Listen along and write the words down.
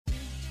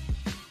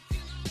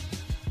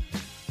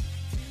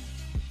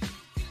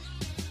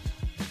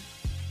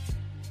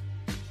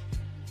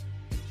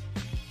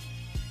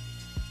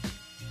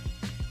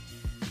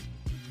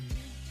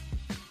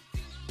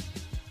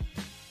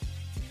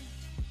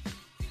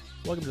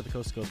Welcome to the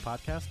Coast to Coast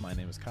podcast. My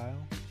name is Kyle.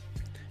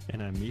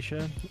 And I'm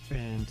Misha,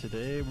 and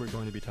today we're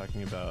going to be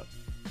talking about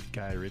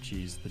Guy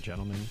Ritchie's The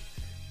Gentleman.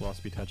 We'll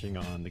also be touching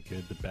on the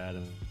good, the bad,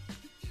 and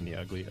the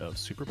ugly of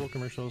Super Bowl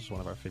commercials, one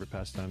of our favorite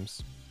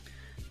pastimes.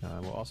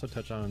 We'll also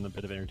touch on a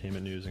bit of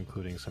entertainment news,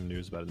 including some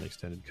news about an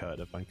extended cut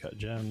of Uncut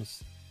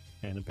Gems,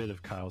 and a bit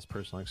of Kyle's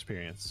personal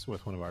experience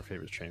with one of our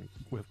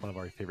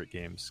favorite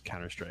games,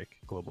 Counter-Strike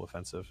Global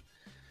Offensive.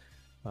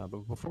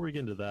 But before we get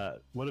into that,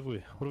 what have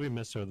we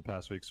missed over the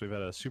past week? So we've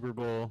had a Super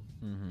Bowl,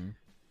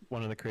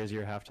 one of the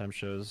crazier halftime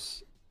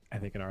shows, I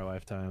think, in our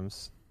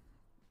lifetimes.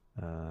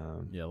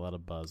 A lot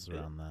of buzz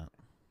around that.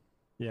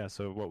 Yeah,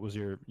 so what was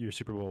your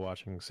Super Bowl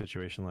watching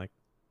situation like?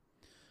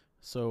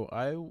 So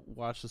I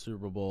watched the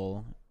Super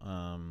Bowl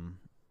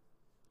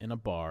in a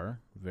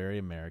bar. Very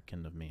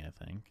American of me, I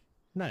think.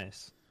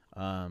 Nice.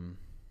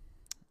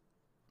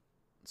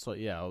 So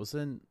yeah, I was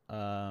in.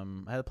 I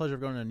had the pleasure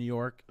of going to New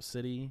York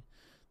City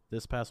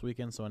this past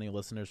weekend. So any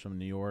listeners from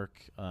New York,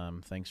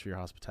 thanks for your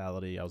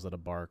hospitality. I was at a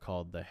bar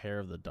called the Hair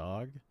of the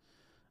Dog.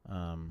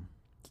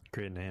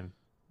 Great name.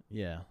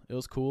 Yeah, it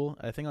was cool.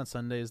 I think on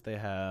Sundays they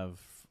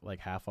have like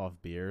half off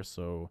beer.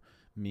 So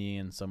me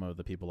and some of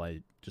the people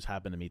I just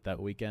happened to meet that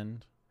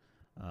weekend,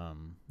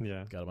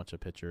 got a bunch of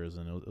pictures,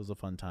 and it was a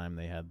fun time.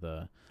 They had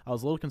I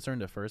was a little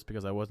concerned at first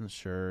because I wasn't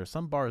sure.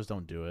 Some bars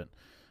don't do it,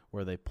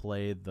 where they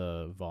play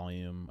the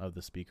volume of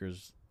the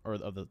speakers or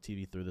of the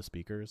TV through the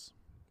speakers.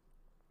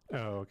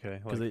 Oh, okay.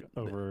 Like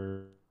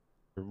over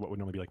what would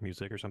normally be like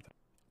music or something.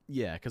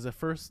 Yeah, because at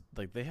first,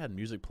 like, they had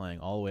music playing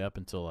all the way up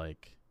until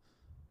like,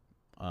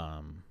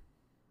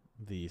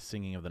 the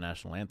singing of the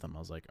national anthem. I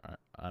was like,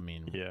 I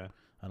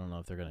don't know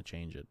if they're gonna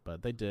change it,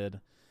 but they did.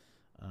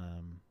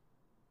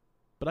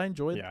 But I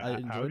enjoyed. Yeah, I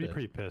enjoyed I would be it.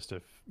 pretty pissed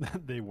if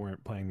they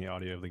weren't playing the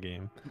audio of the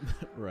game.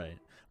 Right,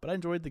 but I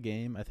enjoyed the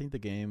game. I think the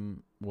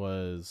game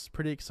was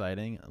pretty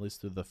exciting, at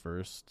least through the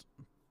first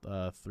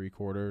 3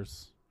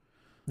 quarters.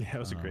 Yeah, it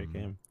was a great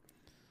game.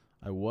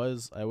 I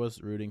was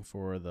rooting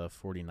for the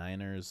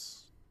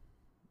 49ers,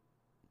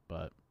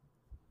 but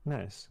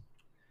nice.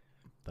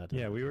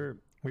 We were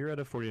at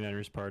a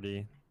 49ers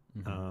party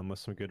with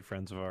some good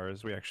friends of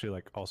ours. We actually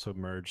like also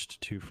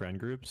merged 2 friend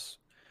groups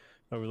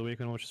over the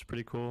weekend, which is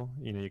pretty cool.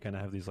 You know, you kind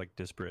of have these like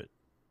disparate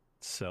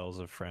cells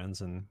of friends,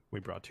 and we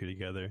brought 2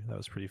 together. That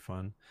was pretty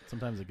fun.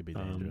 Sometimes it could be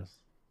dangerous.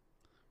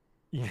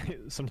 Yeah,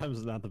 sometimes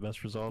it's not the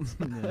best results.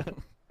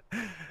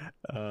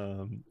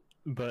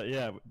 But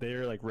yeah,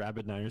 they're like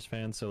rabid Niners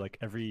fans, so like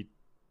every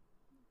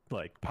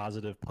like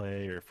positive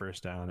play or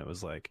first down, it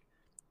was like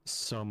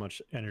so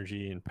much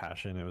energy and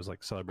passion. It was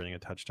like celebrating a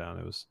touchdown.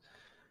 It was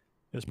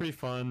pretty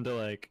fun to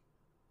like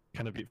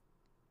kind of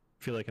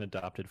feel like an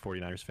adopted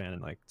 49ers fan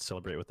and like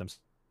celebrate with them.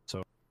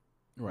 So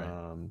Right.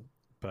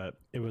 But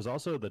it was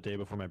also the day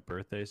before my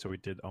birthday, so we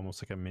did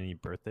almost like a mini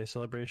birthday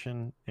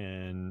celebration,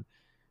 and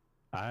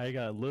I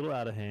got a little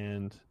out of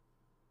hand,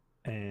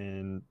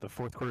 and the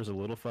fourth quarter is a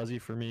little fuzzy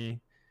for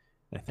me.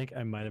 I think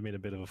I might have made a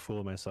bit of a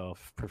fool of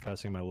myself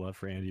professing my love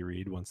for Andy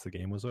Reid once the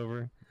game was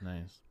over.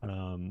 Nice.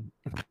 All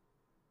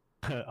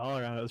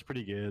around, it was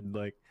pretty good.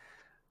 Like,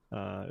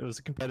 it was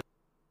a competitive.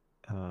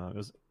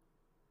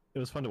 It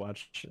was fun to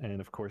watch, and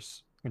of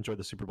course, enjoyed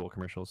the Super Bowl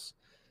commercials,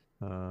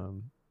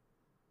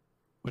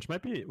 which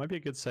might be a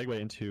good segue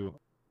into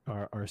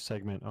our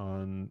segment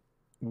on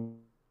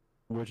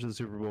which of the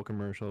Super Bowl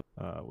commercials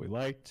we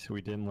liked,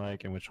 we didn't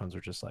like, and which ones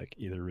were just like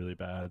either really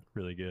bad,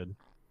 really good.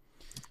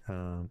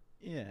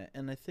 Yeah,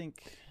 and I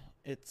think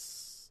I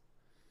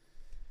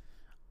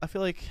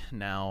feel like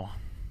now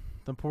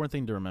the important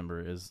thing to remember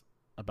is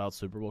about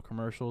Super Bowl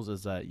commercials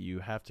is that you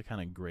have to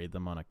kind of grade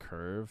them on a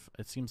curve.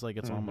 It seems like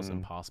it's almost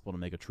impossible to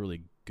make a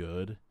truly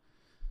good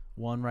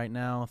one right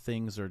now.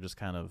 Things are just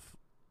kind of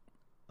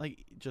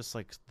like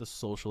the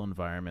social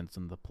environments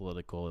and the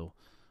political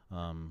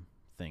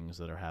things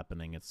that are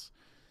happening.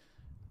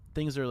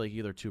 Things are like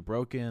either too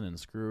broken and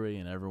screwy,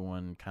 and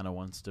everyone kind of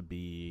wants to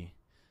be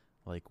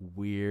like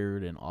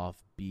weird and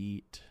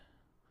offbeat,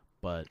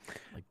 but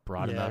like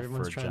broad enough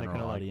everyone's for a trying to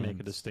general audience. Like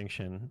make a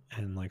distinction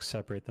and like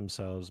separate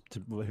themselves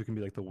to who can be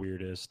like the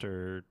weirdest,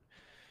 or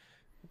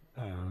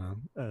I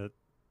don't know.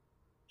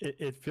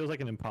 It feels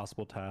like an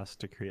impossible task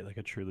to create like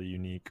a truly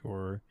unique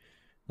or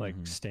like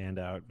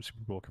standout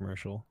Super Bowl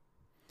commercial.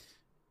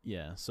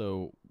 Yeah,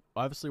 so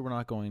obviously we're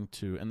not going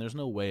to, and there's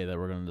no way that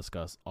we're going to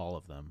discuss all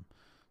of them.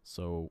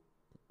 So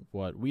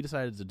what we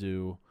decided to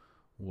do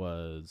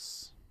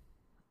was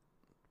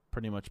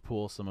pretty much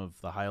pull some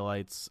of the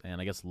highlights and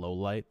I guess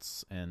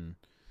lowlights, and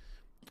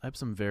I have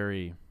some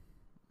very,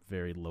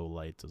 very low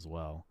lights as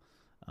well.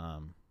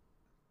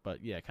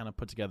 But yeah, kind of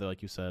put together,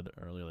 like you said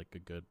earlier, like a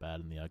good,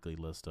 bad, and the ugly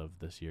list of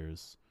this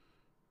year's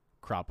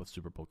crop of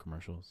Super Bowl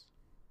commercials.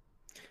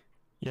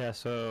 Yeah,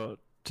 so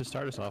to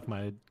start us off,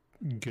 my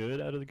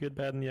good out of the good,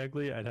 bad, and the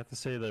ugly, I'd have to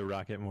say the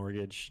Rocket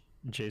Mortgage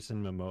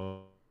Jason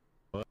Momoa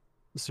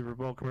Super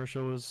Bowl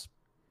commercial was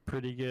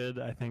pretty good.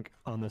 I think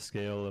on the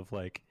scale of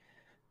like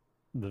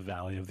the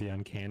Valley of the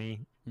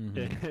Uncanny,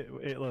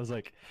 it was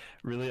like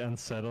really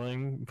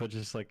unsettling, but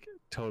just like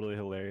totally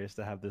hilarious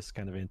to have this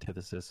kind of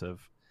antithesis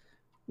of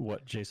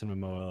what Jason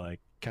Momoa like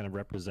kind of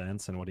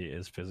represents and what he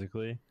is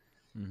physically.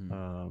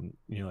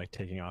 Like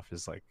taking off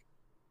his like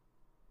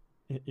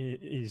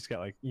he's got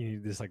like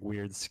this like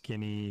weird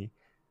skinny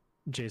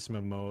Jason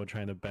Momoa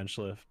trying to bench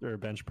lift or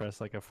bench press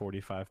like a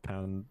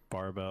 45-pound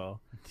barbell.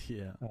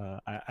 Yeah.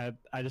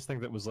 I just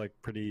think that was like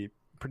pretty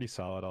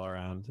solid all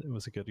around. It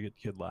was a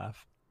good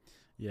laugh.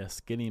 Yeah,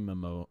 skinny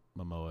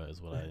Momoa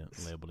is what I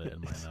labeled it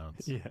in my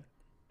notes. Yeah.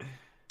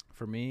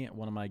 For me,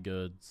 one of my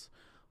goods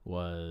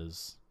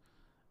was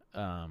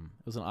it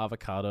was an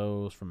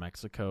Avocados from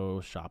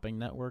Mexico shopping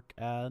network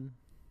ad.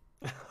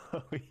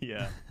 Oh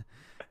yeah.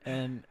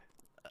 And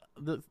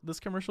this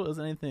commercial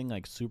isn't anything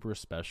like super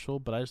special,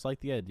 but I just like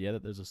the idea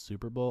that there's a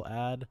Super Bowl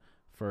ad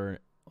for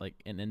like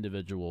an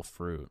individual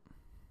fruit.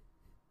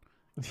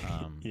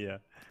 Yeah.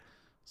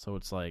 So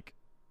it's like,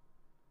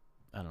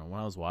 I don't know,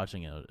 when I was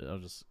watching it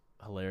was just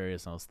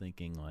hilarious. I was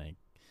thinking like,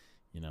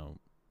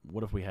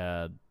 what if we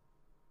had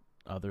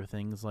other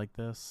things like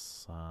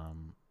this?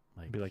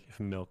 Like it'd be like if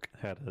Milk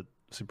had a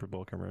Super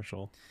Bowl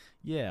commercial.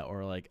 Yeah,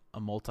 or like a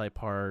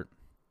multi-part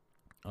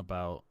I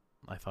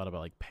thought about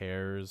like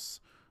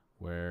pears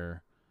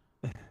where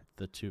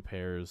the two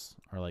pairs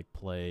are like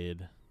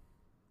played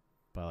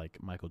by like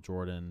Michael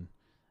Jordan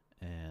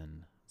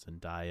and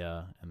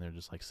Zendaya, and they're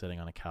just like sitting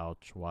on a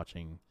couch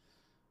watching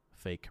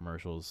fake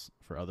commercials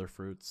for other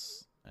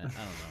fruits. And I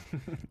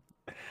don't know.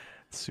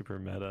 Super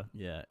meta.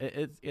 Yeah,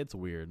 it's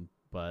weird,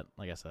 but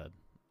like I said,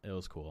 it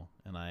was cool,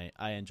 and I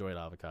enjoyed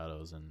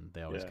Avocados, and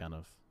they always kind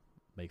of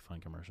make fun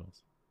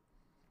commercials.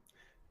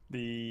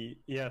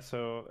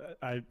 So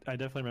I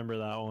definitely remember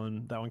that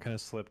one. That one kind of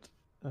slipped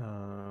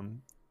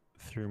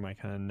through my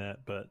kind of net,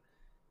 but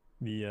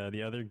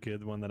the other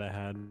good one that I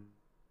had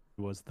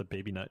was the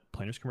Baby Nut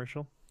Planters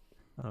commercial.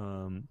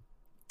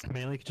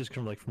 Mainly just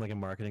from like a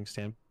marketing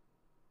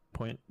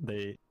standpoint,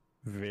 it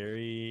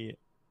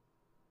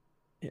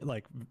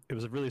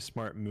was a really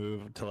smart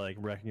move to like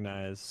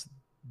recognize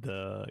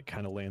the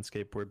kind of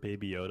landscape where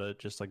Baby Yoda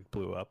just like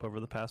blew up over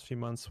the past few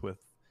months with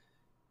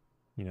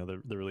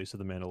the release of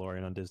The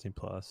Mandalorian on Disney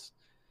Plus.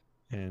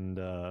 And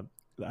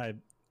I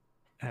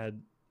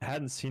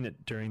hadn't seen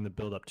it during the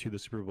build up to the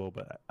Super Bowl,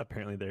 but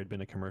apparently there had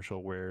been a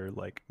commercial where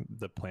like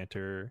the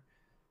planter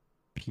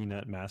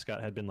peanut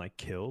mascot had been like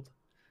killed,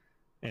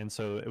 and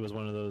so it was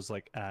one of those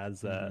like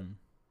ads that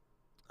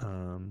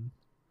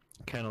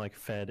kind of like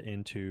fed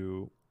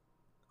into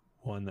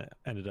one that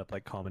ended up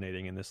like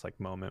culminating in this like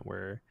moment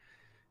where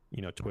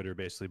Twitter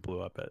basically blew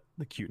up at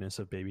the cuteness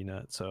of Baby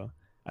Nut. So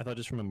I thought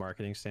just from a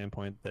marketing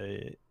standpoint,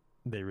 they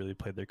really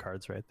played their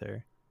cards right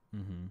there.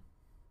 Mm-hmm.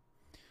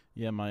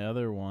 Yeah, my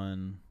other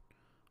one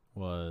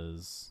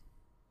was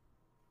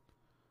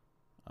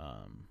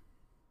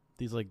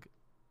these like,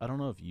 I don't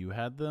know if you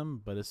had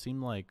them, but it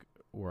seemed like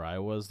where I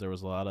was, there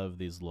was a lot of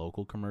these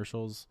local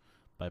commercials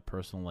by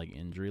personal like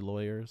injury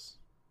lawyers.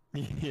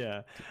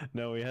 Yeah,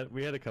 no,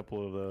 we had a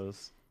couple of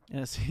those.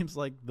 And it seems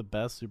like the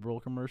best Super Bowl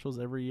commercials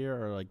every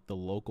year are like the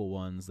local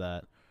ones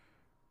that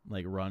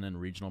like run in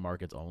regional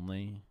markets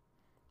only.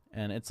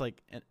 And it's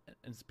like, and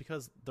it's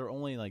because they're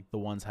only like the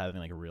ones having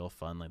like real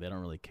fun. Like they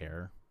don't really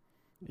care.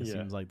 It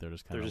seems like they're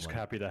just like,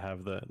 happy to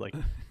have the like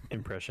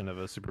impression of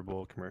a Super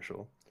Bowl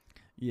commercial.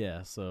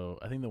 Yeah. So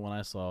I think the one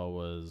I saw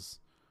was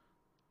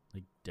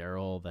like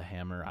Daryl the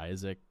Hammer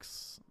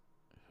Isaacs,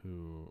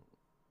 who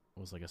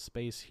was like a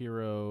space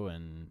hero,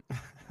 and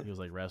he was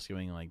like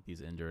rescuing like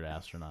these injured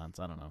astronauts.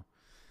 I don't know.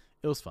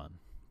 It was fun.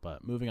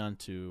 But moving on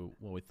to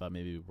what we thought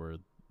maybe were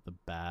the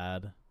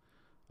bad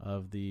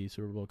of the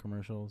Super Bowl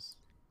commercials.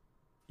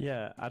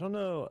 Yeah, I don't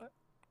know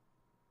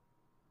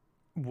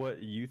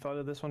what you thought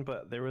of this one,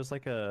 but there was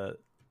like a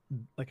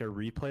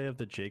replay of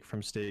the Jake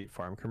from State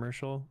Farm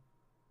commercial.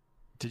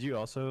 Did you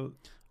also?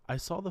 I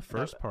saw the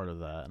first part of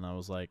that, and I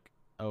was like,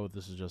 "Oh,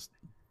 this is just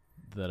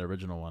that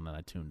original one," and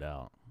I tuned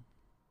out.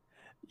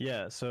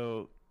 Yeah,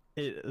 so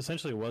it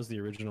essentially was the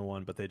original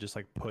one, but they just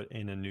like put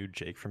in a new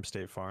Jake from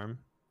State Farm,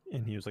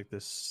 and he was like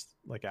this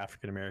like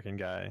African American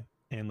guy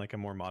in like a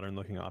more modern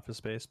looking office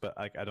space. But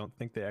like I don't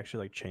think they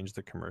actually like changed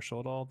the commercial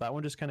at all. That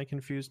one just kind of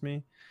confused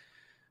me.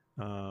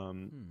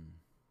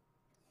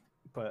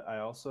 But I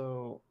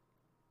also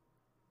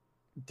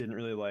didn't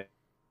really like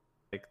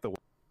the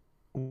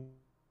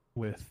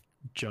with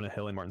Jonah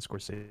Hill and Martin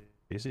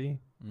Scorsese,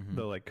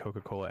 the like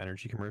Coca-Cola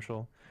energy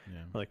commercial.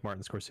 Yeah, like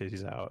Martin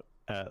Scorsese's out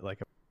at like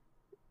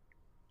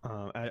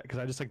because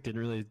I just like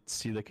didn't really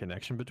see the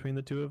connection between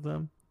the two of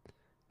them.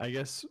 I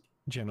guess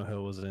Jonah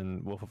Hill was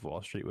in Wolf of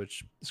Wall Street,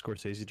 which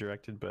Scorsese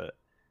directed, but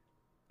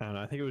I don't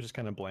know. I think it was just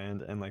kind of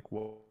bland, and like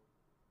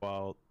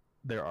while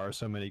there are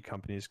so many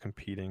companies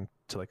competing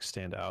to like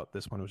stand out,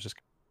 this one was just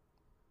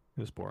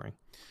it was boring.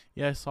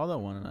 Yeah, I saw that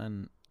one,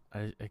 and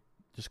I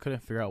just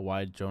couldn't figure out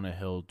why Jonah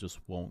Hill just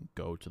won't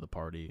go to the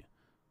party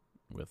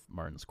with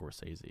Martin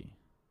Scorsese.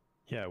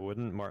 Yeah,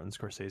 wouldn't Martin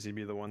Scorsese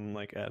be the one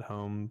like at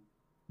home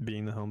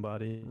being the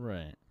homebody?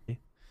 Right.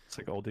 It's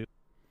like old dude.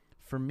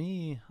 For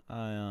me,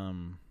 I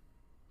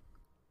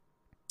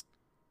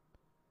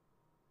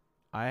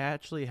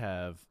actually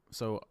have,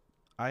 so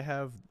I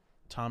have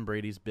Tom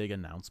Brady's big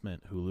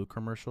announcement Hulu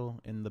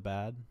commercial in the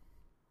bad.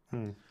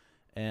 Hmm.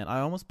 And I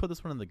almost put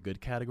this one in the good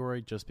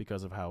category just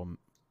because of how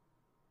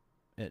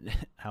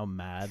how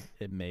mad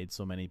it made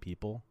so many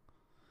people.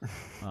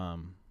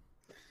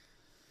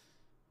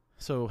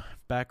 So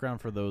background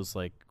for those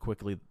like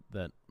quickly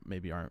that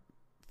maybe aren't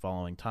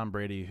following. Tom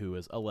Brady, who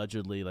is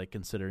allegedly like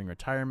considering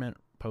retirement,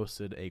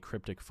 posted a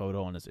cryptic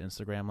photo on his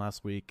Instagram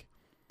last week,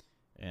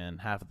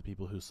 and half of the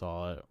people who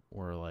saw it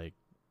were like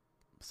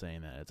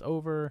saying that it's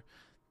over.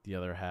 The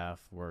other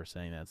half were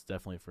saying that it's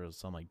definitely for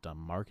some like dumb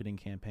marketing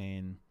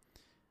campaign.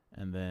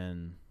 And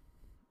then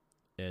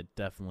it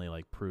definitely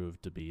like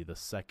proved to be the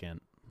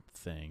second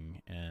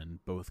thing,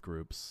 and both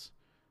groups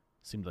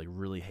seemed to like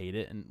really hate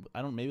it. And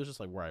I don't, maybe it was just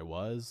like where I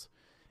was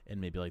and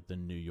maybe like the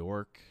New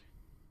York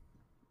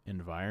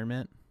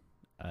environment.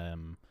 I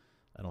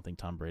don't think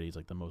Tom Brady's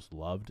like the most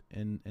loved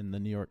in the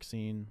New York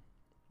scene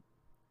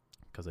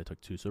because they took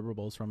 2 Super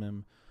Bowls from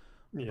him.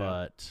 Yeah.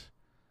 But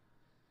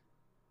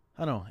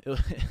I don't know.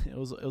 It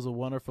was a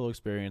wonderful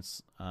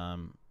experience,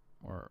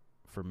 or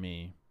for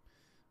me,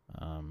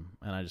 and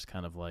I just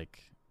kind of like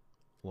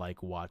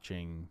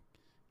watching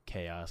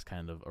chaos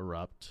kind of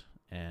erupt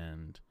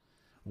and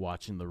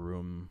watching the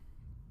room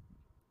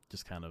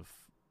just kind of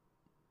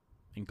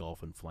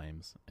engulf in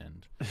flames.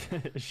 And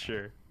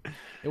sure,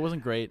 it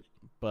wasn't great,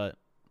 but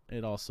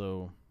it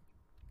also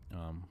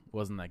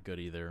wasn't that good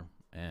either.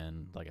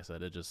 And like I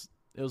said, it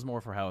was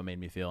more for how it made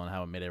me feel and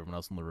how it made everyone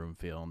else in the room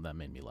feel, and that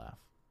made me laugh.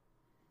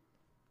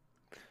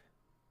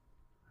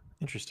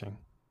 Interesting.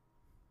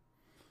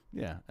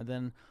 Yeah, and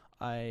then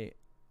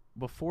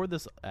before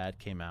this ad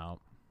came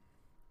out,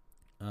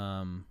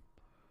 I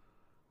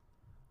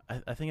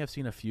think I've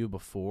seen a few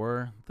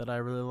before that I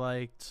really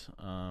liked,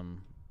 but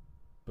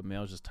maybe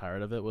I was just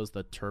tired of it. Was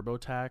the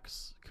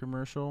TurboTax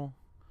commercial,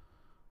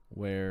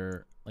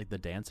 where like the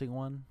dancing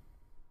one?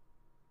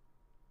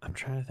 I'm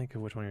trying to think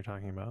of which one you're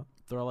talking about.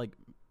 They're all like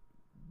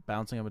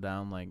bouncing up and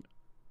down, like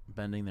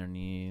bending their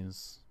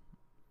knees.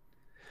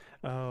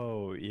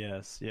 Oh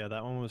yes, yeah,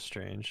 that one was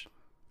strange.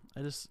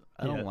 I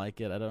don't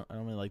like it. I don't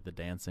really like the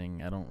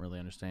dancing. I don't really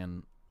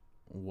understand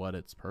what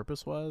its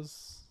purpose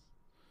was.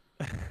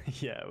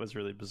 Yeah, it was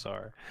really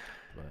bizarre.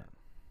 But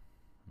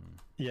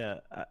yeah,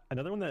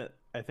 another one that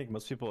I think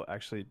most people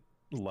actually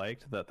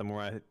liked, that the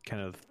more I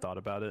kind of thought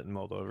about it and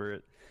mulled over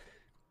it,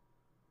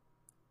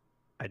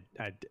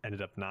 I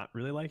ended up not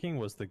really liking,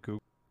 was the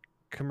Google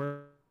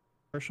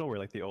commercial where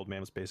like the old man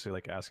was basically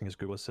like asking his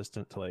Google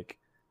Assistant to like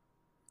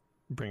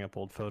bring up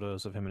old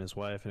photos of him and his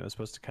wife, and it was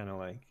supposed to kind of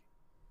like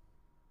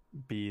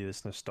be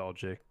this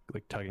nostalgic,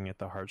 like tugging at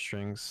the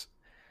heartstrings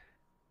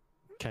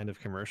kind of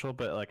commercial,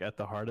 but like at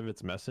the heart of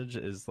its message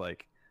is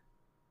like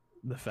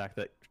the fact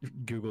that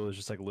Google is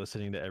just like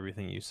listening to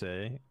everything you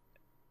say,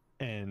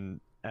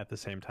 and at the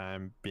same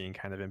time being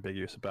kind of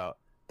ambiguous about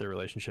their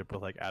relationship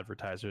with like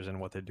advertisers and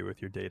what they do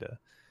with your data.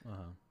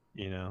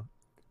 You know,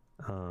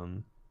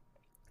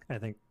 I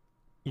think,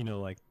 you know,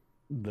 like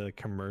the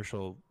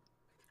commercial,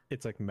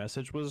 its like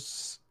message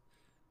was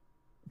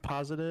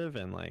positive,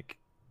 and like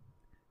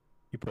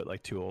you put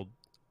like 2 old,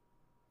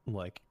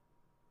 like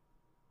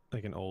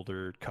an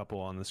older couple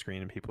on the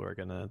screen and people are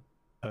gonna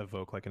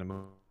evoke like an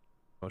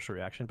emotional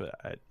reaction, but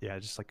I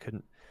just like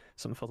couldn't,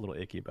 something felt a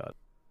little icky about it.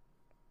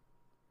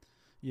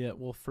 Yeah,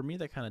 well, for me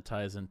that kind of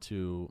ties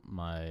into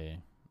my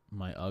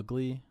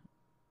ugly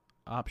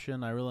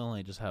option. I really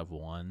only just have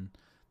one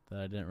that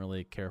I didn't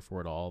really care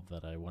for at all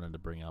that I wanted to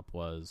bring up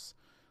was,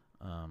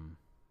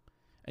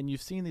 and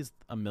you've seen these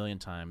a million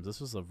times.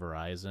 This was a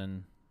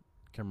Verizon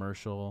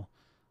commercial.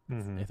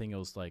 Mm-hmm. I think it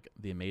was like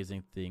the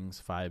amazing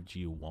things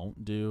 5G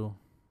won't do.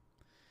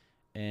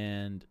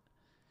 And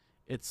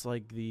it's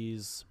like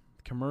these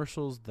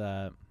commercials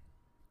that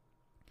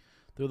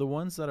they're the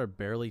ones that are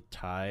barely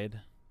tied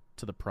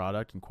to the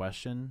product in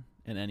question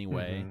in any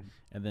way,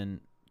 and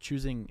then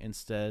choosing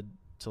instead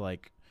to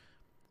like,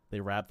 they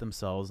wrap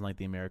themselves in like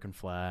the American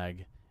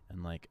flag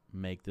and like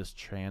make this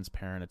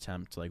transparent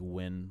attempt to like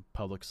win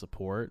public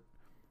support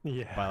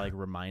by like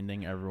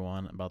reminding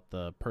everyone about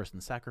the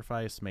person's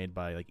sacrifice made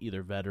by like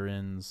either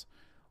veterans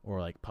or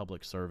like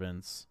public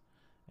servants.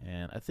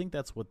 And I think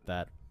that's what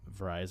that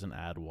Verizon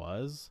ad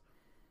was.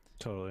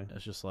 Totally.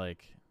 It's just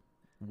like,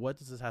 what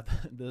does this have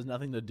there's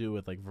nothing to do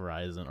with like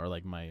Verizon or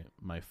like my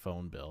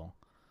phone bill.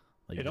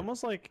 Like, it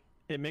almost like,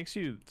 it makes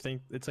you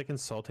think, it's like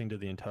insulting to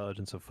the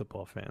intelligence of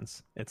football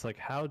fans. It's like,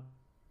 how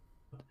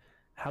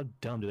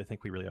dumb do they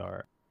think we really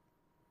are?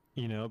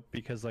 You know,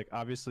 because like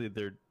obviously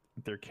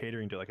they're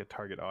catering to like a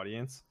target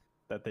audience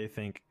that they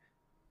think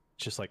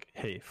just like,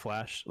 hey,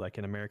 flash like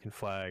an American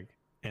flag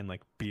and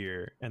like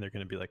beer, and they're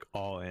going to be like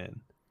all in.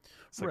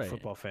 It's like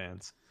football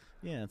fans.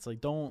 Yeah, it's like,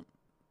 don't,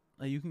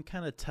 you can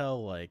kind of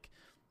tell like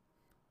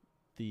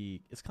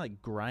it's kind of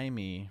like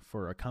grimy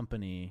for a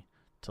company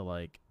to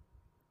like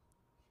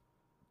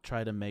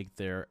try to make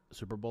their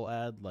Super Bowl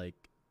ad like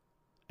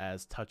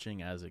as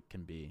touching as it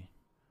can be,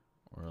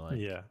 or like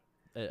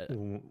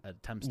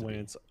attempts to when be.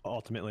 It's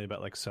ultimately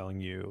about like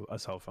selling you a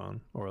cell phone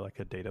or like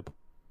a data.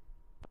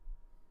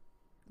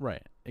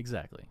 Right,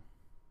 exactly.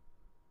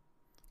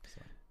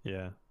 So.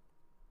 Yeah.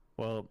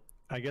 Well,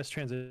 I guess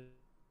transitioning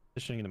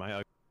into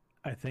my,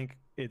 I think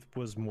it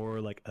was more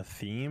like a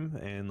theme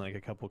and like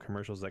a couple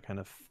commercials that kind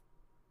of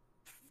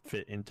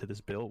fit into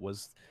this bill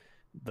was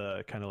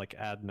the kind of like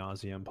ad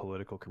nauseum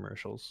political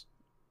commercials.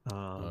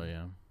 Oh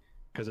yeah.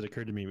 Because it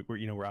occurred to me,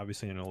 we're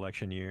obviously in an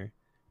election year,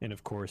 and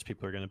of course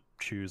people are going to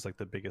choose like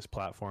the biggest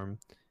platform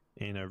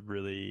in a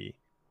really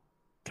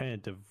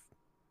kind of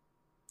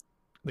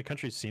the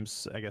country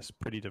seems, I guess,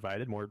 pretty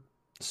divided, more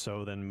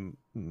so than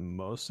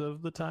most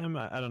of the time.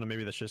 I don't know,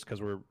 maybe that's just because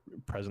we're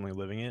presently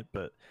living it,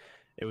 but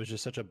it was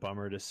just such a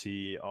bummer to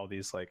see all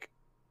these like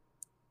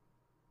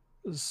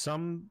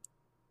some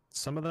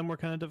some of them were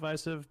kind of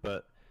divisive,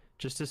 but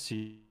just to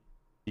see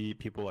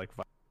people like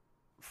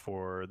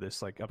for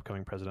this like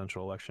upcoming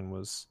presidential election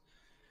was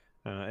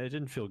it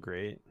didn't feel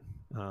great.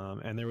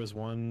 And there was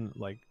one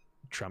like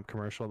Trump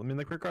commercial. I mean,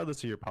 like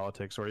regardless of your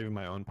politics or even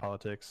my own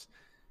politics,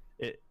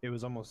 it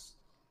was almost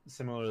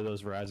similar to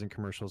those Verizon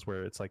commercials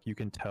where it's like you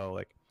can tell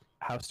like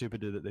how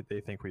stupid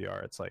they think we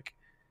are. It's like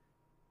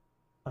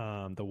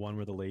the one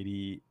where the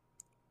lady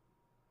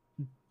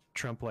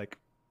Trump like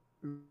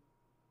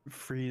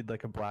freed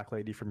like a black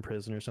lady from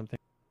prison or something.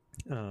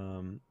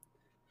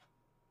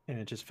 And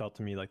it just felt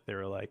to me like they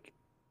were like,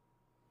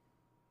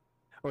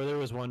 or there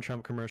was one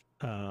Trump commercial.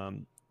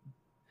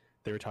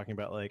 They were talking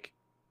about like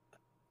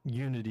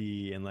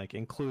unity and like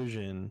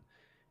inclusion,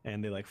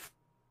 and they like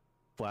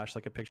flash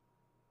like a picture.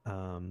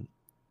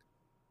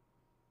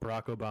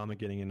 Barack Obama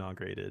getting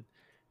inaugurated,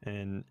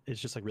 and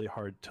it's just like really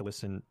hard to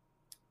listen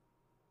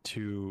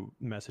to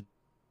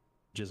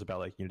messages about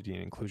like unity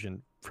and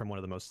inclusion from one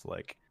of the most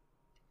like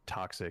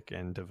toxic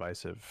and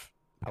divisive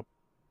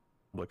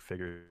public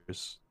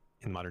figures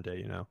in modern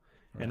day, right.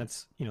 And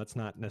it's it's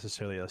not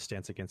necessarily a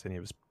stance against any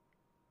of his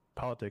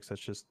politics.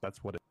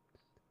 That's what it.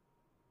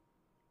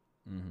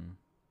 Mm-hmm.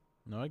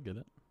 No, I get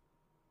it.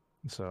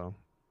 So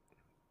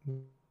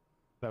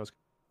that was.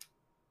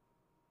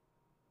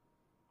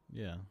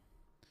 Yeah.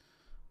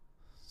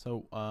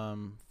 So,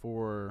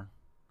 for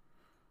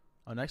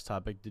our next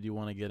topic, did you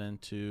want to get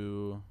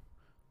into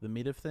the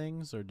meat of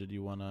things, or did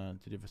you have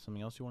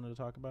something else you wanted to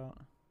talk about?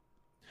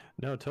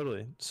 No,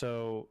 totally.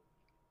 So,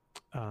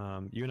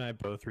 you and I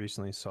both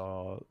recently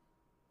saw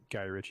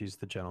Guy Ritchie's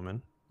The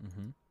Gentleman.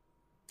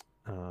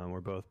 Mm-hmm. We're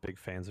both big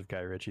fans of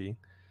Guy Ritchie.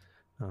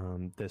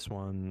 This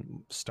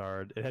one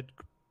it had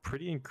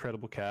pretty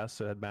incredible cast.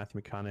 So it had Matthew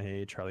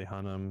McConaughey, Charlie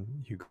Hunnam,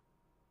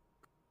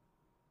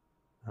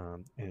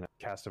 and a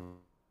cast of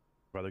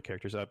other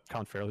characters.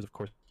 Colin Farrell is, of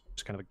course,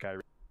 kind of a Guy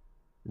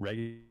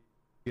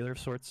regular of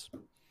sorts.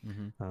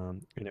 Mm-hmm.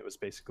 And it was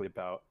basically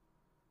about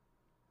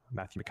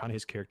Matthew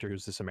McConaughey's character,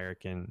 who's this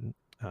American,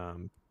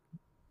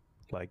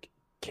 like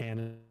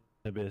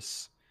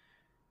cannabis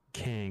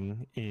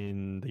king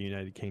in the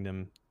United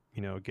Kingdom,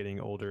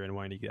 getting older and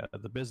wanting to get out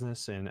of the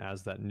business. And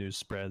as that news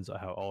spreads,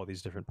 how all of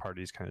these different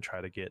parties kind of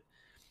try to get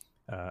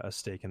a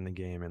stake in the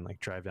game and like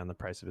drive down the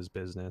price of his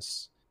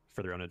business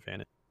for their own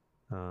advantage.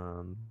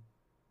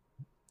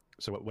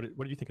 So what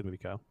do you think of the movie,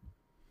 Kyle?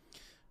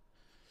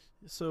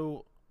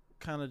 So,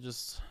 kind of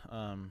just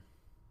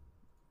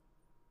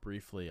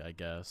briefly, I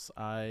guess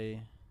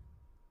I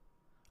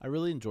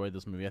really enjoyed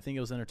this movie. I think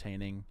it was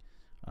entertaining.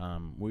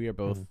 We are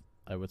both,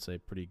 I would say,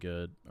 pretty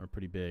good or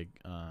pretty big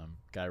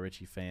Guy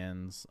Ritchie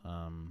fans.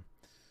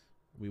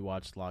 We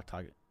watched Lock,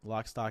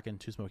 Stock, and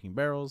Two Smoking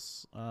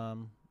Barrels a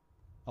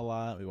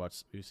lot.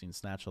 We've seen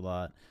Snatch a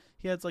lot.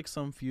 He had like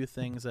some few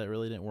things that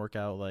really didn't work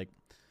out, like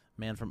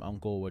Man from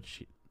U.N.C.L.E.,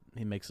 which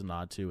he makes a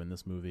nod to in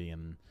this movie,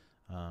 and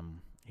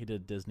he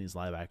did Disney's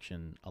live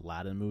action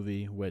Aladdin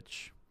movie,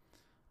 which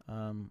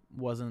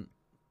wasn't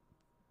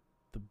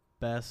the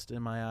best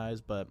in my eyes,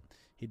 but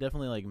he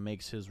definitely like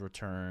makes his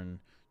return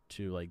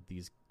to like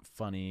these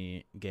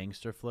funny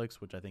gangster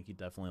flicks, which I think he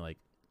definitely like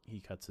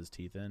he cuts his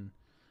teeth in.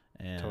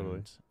 And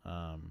totally.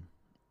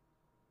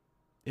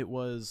 It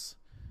was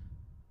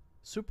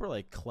super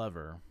like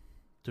clever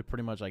to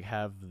pretty much like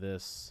have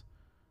this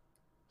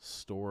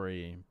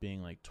story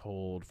being like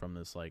told from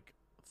this like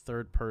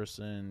third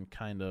person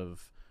kind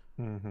of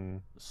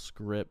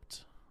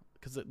script,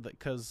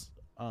 because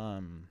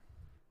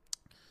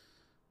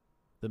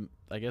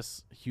I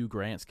guess Hugh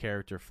Grant's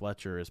character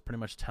Fletcher is pretty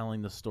much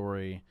telling the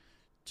story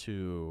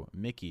to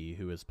Mickey,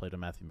 who is played by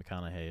Matthew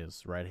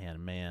McConaughey's right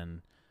hand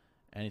man,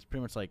 and he's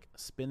pretty much like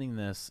spinning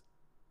this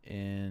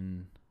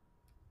in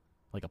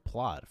like a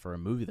plot for a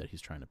movie that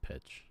he's trying to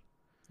pitch.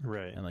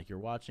 Right. And like you're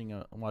watching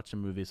a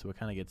movie, so it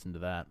kind of gets into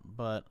that.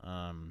 But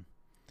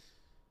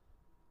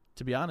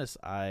to be honest,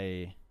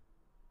 I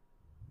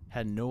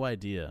had no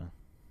idea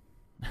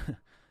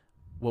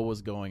what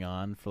was going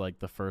on for like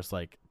the first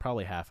like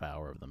probably half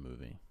hour of the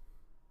movie.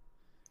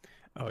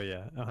 Oh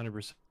yeah,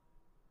 100%.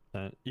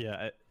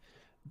 Yeah,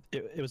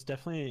 it was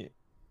definitely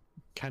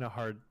kind of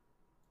hard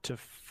to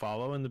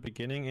follow in the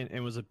beginning, and it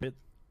was a bit.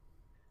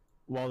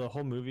 While the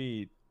whole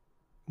movie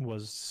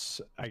was,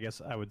 I guess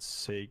I would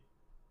say,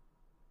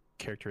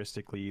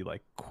 characteristically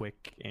like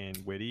quick and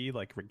witty,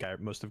 like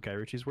most of Guy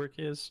Ritchie's work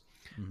is.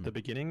 The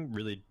beginning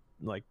really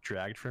like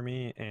dragged for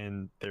me,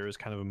 and there was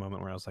kind of a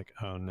moment where I was like,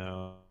 oh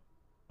no,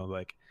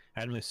 like I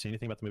hadn't really seen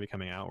anything about the movie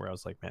coming out where I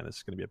was like, man, this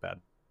is going to be a bad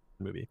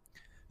movie,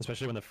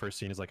 especially when the first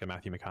scene is like a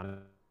Matthew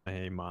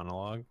McConaughey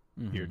monologue.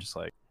 You're just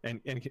like, and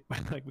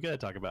like we got to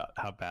talk about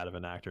how bad of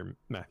an actor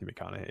Matthew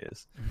McConaughey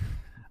is.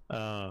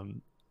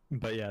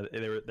 But yeah,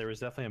 there was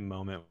definitely a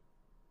moment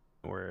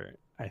where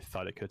I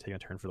thought it could have taken a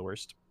turn for the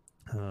worst.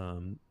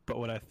 But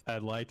what I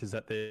liked is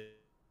that they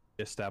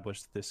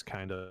established this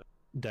kind of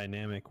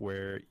dynamic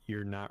where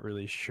you're not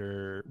really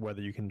sure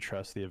whether you can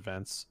trust the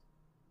events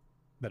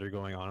that are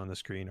going on the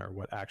screen or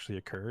what actually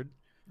occurred.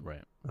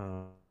 Right.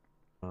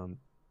 And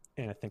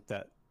I think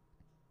that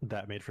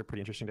made for a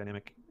pretty interesting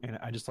dynamic. And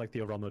I just like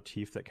the overall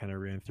motif that kind of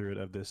ran through it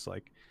of this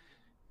like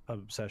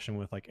obsession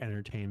with like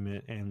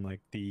entertainment and like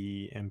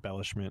the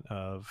embellishment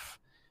of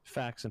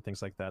facts and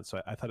things like that.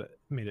 So I thought it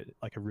made it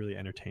like a really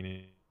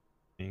entertaining.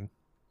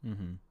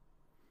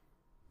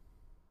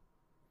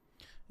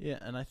 Yeah,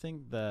 and I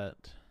think that,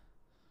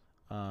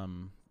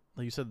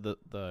 like you said,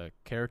 the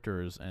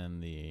characters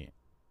and the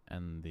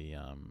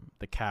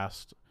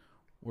cast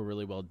were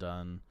really well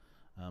done.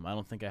 I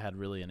don't think I had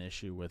really an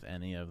issue with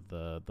any of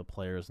the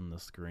players on the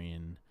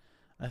screen.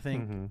 I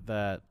think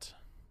that,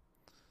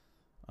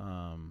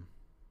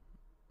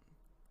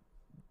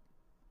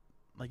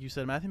 like you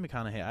said, Matthew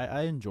McConaughey,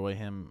 I enjoy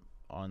him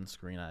on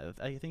screen.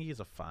 I think he's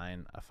a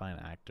fine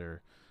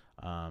actor.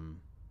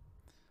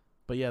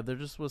 But yeah, there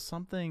just was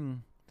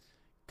something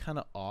kind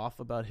of off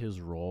about his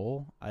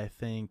role. I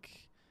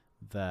think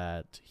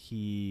that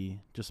he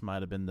just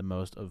might have been the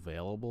most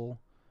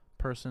available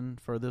person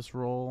for this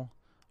role.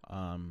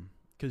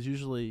 Because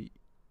usually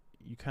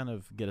you kind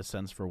of get a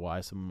sense for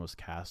why someone was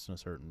cast in a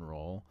certain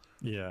role.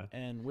 Yeah.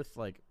 And with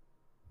like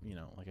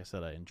I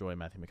said, I enjoy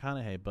Matthew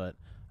McConaughey, but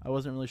I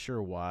wasn't really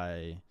sure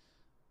why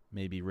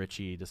maybe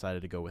Ritchie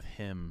decided to go with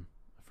him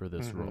for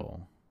this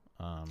role.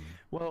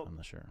 Well, I'm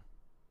not sure.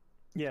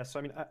 Yeah, so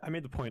I mean, I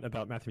made the point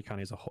about Matthew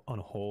McConaughey on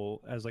a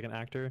whole as like an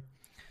actor,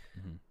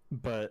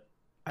 but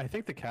I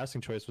think the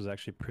casting choice was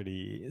actually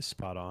pretty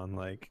spot on.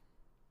 Like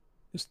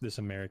this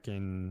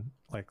American,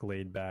 like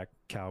laid back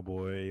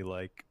cowboy,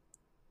 like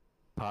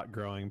pot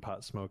growing,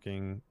 pot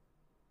smoking,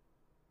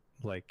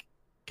 like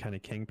kind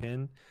of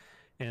kingpin.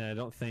 And I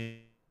don't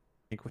think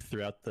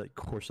throughout the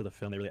course of the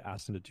film they really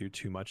asked him to do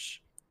too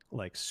much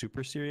like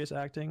super serious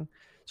acting.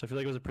 So I feel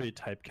like it was a pretty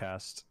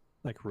typecast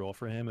like role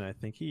for him, and I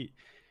think he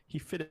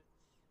fit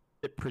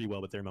it pretty well.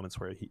 But there are moments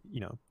where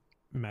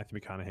Matthew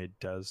McConaughey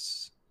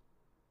does.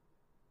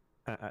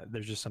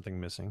 There's just something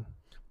missing.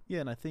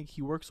 Yeah, and I think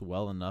he works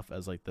well enough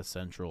as like the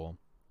central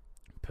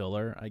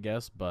pillar, I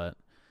guess. But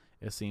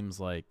it seems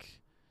like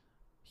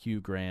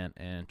Hugh Grant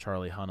and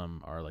Charlie Hunnam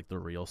are like the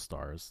real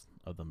stars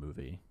of the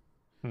movie.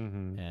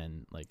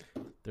 And like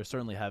they're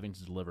certainly having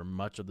to deliver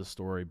much of the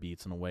story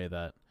beats in a way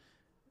that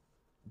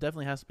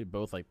definitely has to be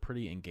both like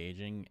pretty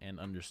engaging and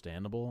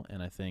understandable.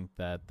 And I think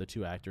that the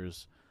two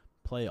actors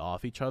play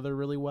off each other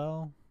really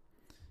well.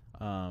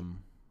 And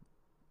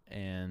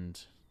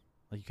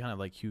like you kind of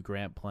like Hugh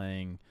Grant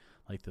playing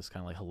like this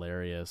kind of like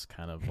hilarious,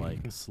 kind of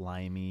like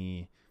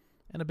slimy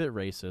and a bit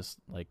racist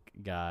like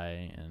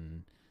guy,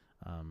 and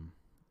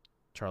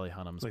Charlie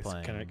Hunnam's like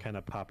playing kind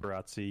of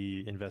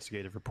paparazzi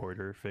investigative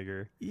reporter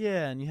figure.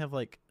 Yeah, and you have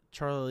like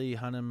Charlie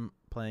Hunnam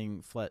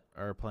playing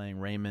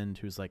Raymond,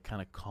 who's like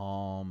kind of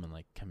calm and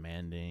like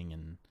commanding,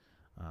 and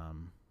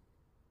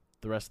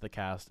the rest of the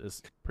cast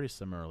is pretty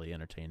similarly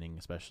entertaining,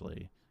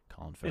 especially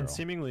Colin Farrell. And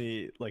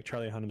seemingly, like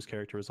Charlie Hunnam's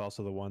character was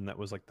also the one that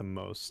was like the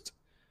most,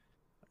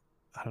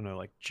 I don't know,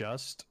 like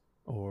just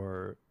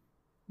or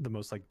the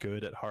most like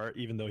good at heart,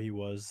 even though he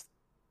was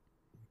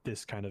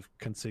this kind of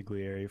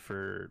consigliere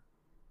for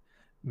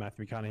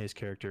Matthew McConaughey's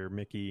character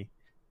Mickey,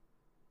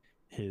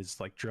 his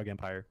like drug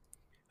empire.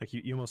 Like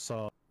you almost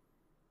saw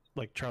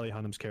like Charlie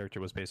Hunnam's character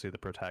was basically the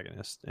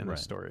protagonist in the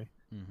story.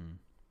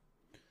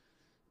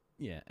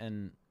 Yeah,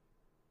 and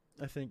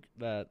I think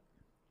that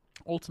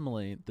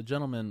ultimately The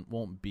Gentleman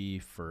won't be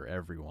for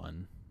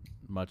everyone,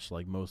 much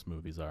like most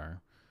movies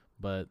are,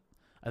 but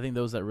I think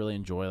those that really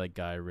enjoy like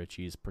Guy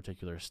Ritchie's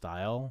particular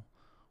style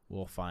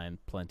will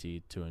find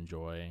plenty to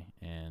enjoy.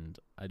 And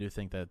I do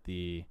think that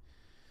there's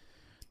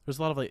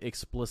a lot of like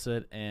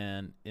explicit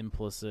and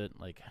implicit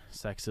like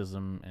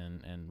sexism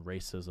and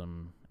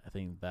racism. I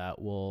think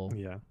that will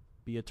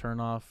be a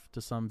turnoff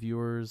to some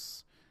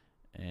viewers.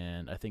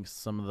 And I think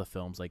some of the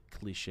film's like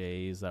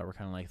cliches that were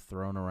kind of like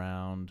thrown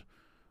around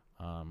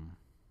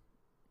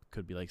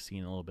could be like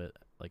seen a little bit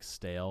like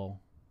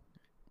stale.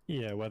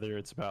 Yeah, whether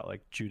it's about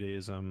like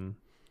Judaism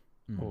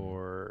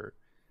or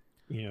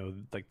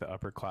like the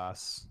upper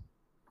class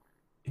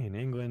in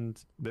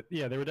England. But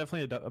yeah, there were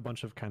definitely a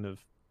bunch of kind of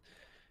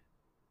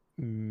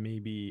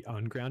maybe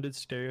ungrounded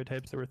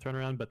stereotypes that were thrown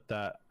around, but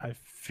that I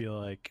feel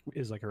like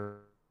is like a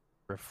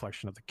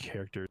reflection of the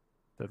character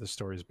that the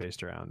story is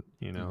based around.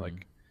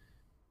 Like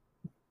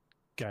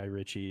Guy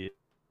Ritchie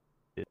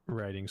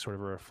writing sort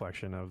of a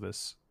reflection of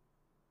this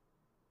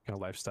kind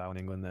of lifestyle in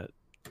England that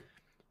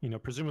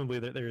presumably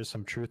there is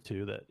some truth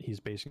to that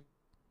he's basing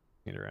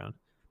it around.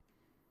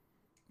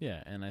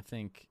 Yeah, and I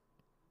think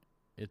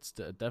it's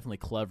definitely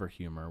clever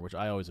humor, which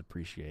I always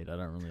appreciate. I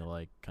don't really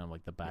like kind of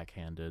like the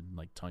backhanded,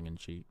 like tongue in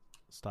cheek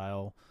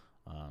style.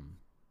 Um,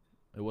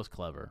 it was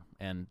clever,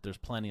 and there's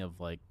plenty of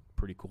like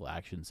pretty cool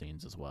action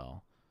scenes as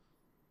well.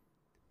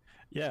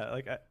 Yeah,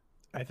 like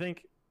I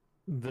think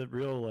the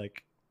real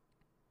like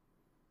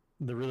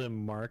the real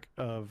mark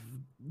of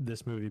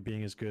this movie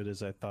being as good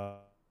as I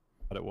thought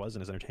it was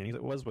and as entertaining as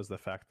it was the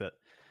fact that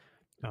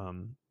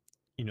um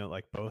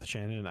like both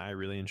Shannon and I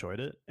really enjoyed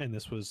it, and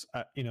this was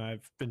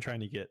I've been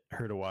trying to get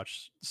her to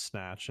watch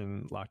Snatch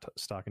and Lock,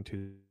 Stock and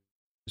Two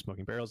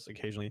Smoking Barrels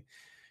occasionally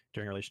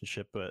during our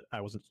relationship, but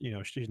I wasn't,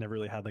 she's never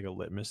really had like a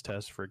litmus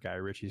test for Guy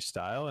Ritchie's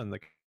style and the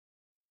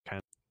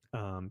kind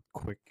of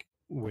quick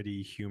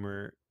witty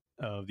humor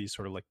of these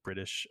sort of like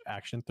British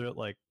action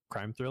like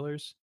crime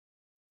thrillers.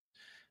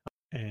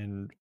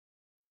 And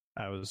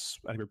I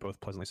think we're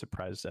both pleasantly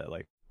surprised at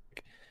like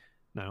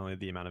not only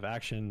the amount of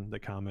action, the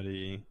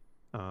comedy,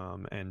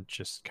 and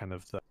just kind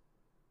of the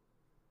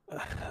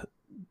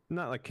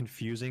not like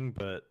confusing,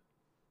 but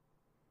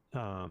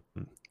the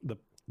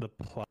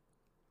plot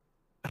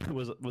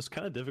was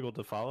kind of difficult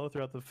to follow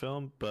throughout the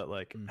film, but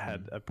like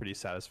had a pretty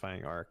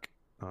satisfying arc,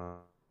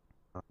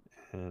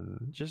 and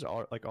just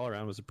all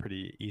around was a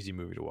pretty easy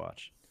movie to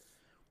watch.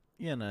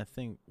 Yeah, and I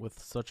think with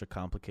such a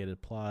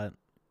complicated plot,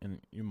 and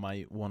you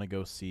might want to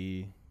go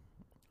see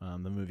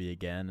the movie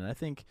again. And I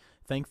think,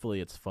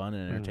 thankfully, it's fun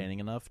and entertaining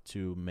enough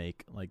to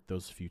make like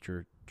those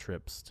future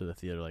trips to the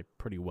theater like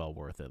pretty well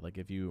worth it. Like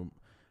if you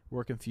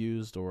were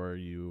confused or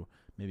you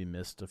maybe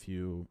missed a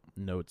few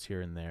notes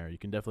here and there, you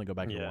can definitely go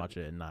back and watch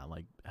it and not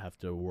like have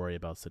to worry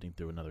about sitting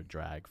through another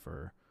drag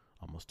for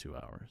almost 2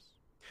 hours.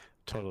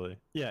 Totally.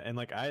 Yeah, and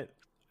like I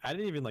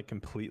didn't even like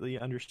completely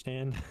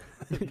understand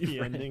the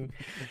ending,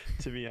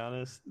 to be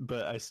honest,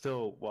 but I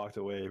still walked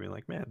away being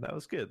like, man, that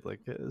was good. Like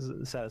it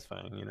was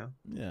satisfying,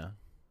 Yeah.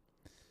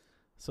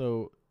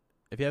 So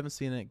if you haven't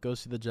seen it, go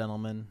see The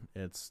Gentleman.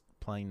 It's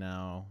playing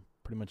now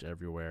pretty much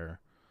everywhere.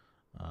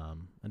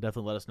 And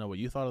definitely let us know what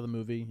you thought of the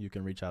movie. You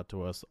can reach out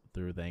to us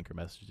through the Anchor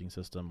messaging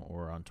system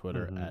or on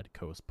Twitter at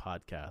Coast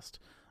Podcast.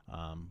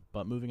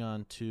 But moving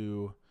on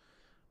to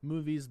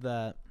movies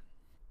that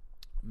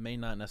may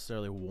not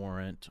necessarily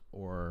warrant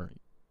or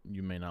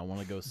you may not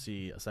want to go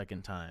see a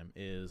second time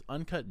is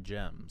Uncut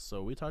Gems.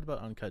 So we talked about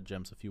Uncut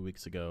Gems a few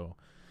weeks ago.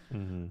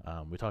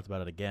 We talked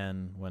about it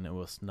again when it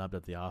was snubbed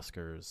at the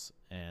Oscars,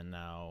 and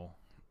now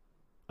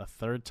a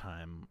third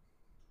time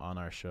on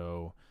our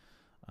show.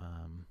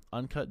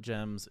 Uncut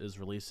Gems is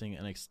releasing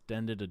an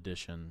extended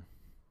edition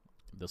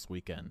this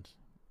weekend,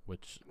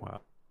 which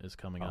is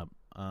coming up.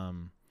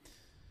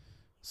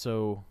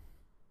 So,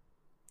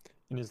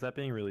 and is that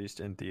being released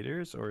in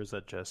theaters or is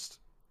that just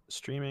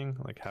streaming?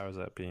 Like, how is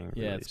that being released?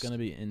 Yeah, it's going to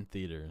be in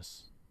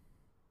theaters.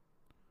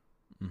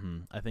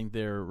 I think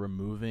they're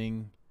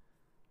removing.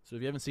 So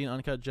if you haven't seen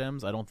Uncut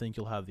Gems, I don't think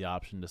you'll have the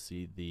option to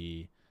see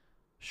the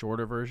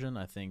shorter version.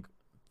 I think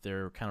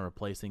they're kind of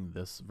replacing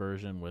this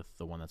version with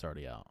the one that's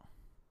already out.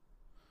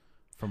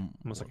 From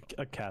almost like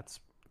a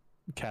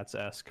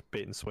Cats-esque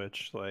bait and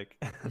switch. Like,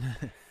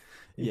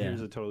 yeah,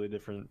 here's a totally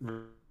different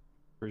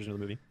version of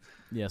the movie.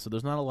 Yeah, so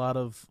there's not a lot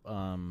of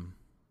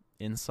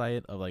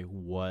insight of like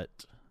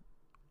what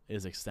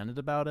is extended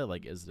about it.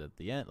 Like, is it at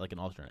the end, like an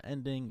alternate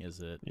ending? Is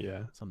it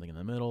something in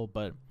the middle?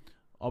 But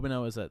all we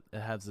know is that it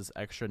has this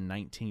extra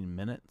 19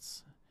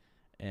 minutes.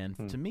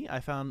 And to me,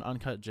 I found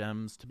Uncut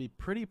Gems to be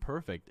pretty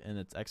perfect in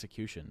its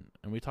execution.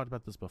 And we talked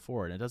about this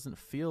before, and it doesn't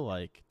feel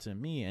like, to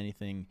me,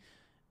 anything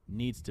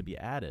needs to be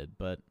added.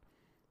 But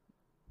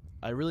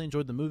I really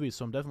enjoyed the movie,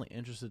 so I'm definitely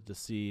interested to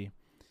see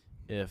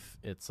if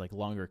it's like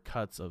longer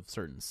cuts of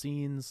certain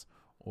scenes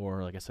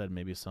or, like I said,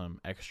 maybe some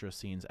extra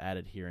scenes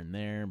added here and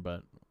there.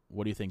 But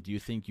what do you think? Do you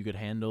think you could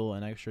handle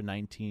an extra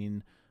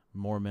 19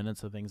 more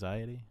minutes of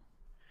anxiety?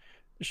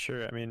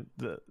 Sure. I mean,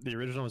 the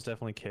original was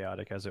definitely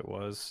chaotic as it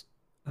was.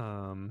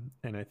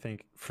 And I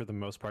think for the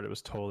most part, it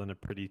was told in a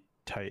pretty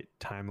tight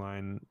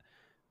timeline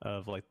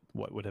of like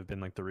what would have been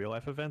like the real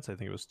life events. I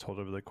think it was told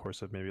over the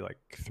course of maybe like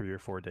 3 or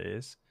 4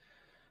 days.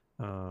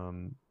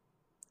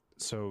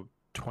 So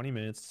 20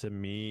 minutes to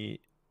me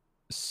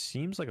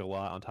seems like a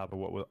lot on top of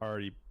what was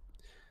already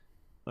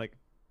like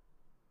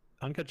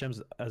Uncut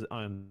Gems as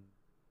on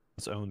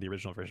its own. The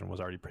original version was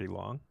already pretty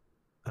long.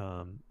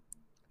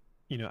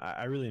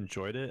 I really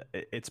enjoyed it.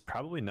 It's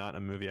probably not a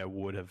movie I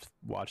would have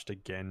watched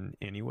again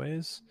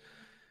anyways,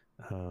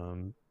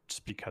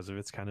 just because of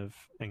its kind of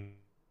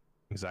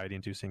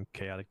anxiety-inducing,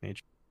 chaotic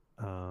nature.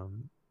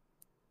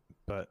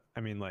 But I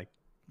mean, like,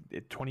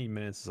 20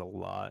 minutes is a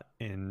lot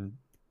in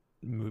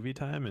movie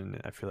time, and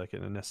I feel like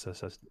it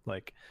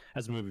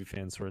as a movie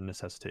fan, sort of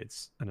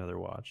necessitates another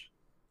watch.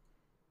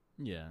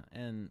 Yeah,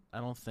 and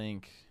I don't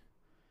think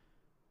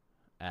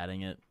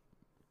adding it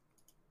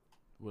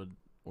would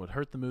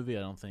hurt the movie.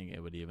 I don't think it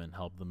would even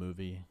help the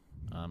movie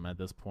at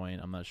this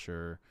point. I'm not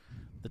sure.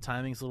 The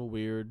timing's a little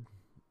weird.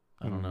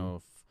 I don't know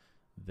if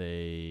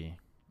they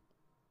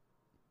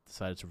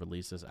decided to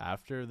release this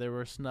after they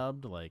were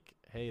snubbed. Like,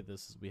 hey,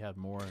 we have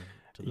more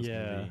to this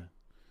movie.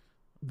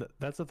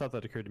 That's a thought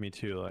that occurred to me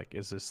too. Like,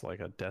 is this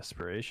like a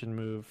desperation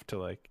move to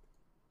like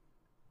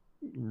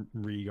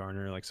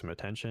re-garner like some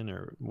attention,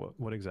 or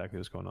what exactly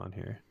was going on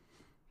here?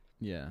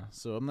 Yeah,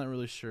 so I'm not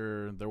really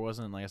sure. There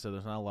wasn't, like I said,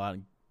 there's not a lot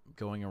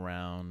going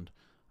around.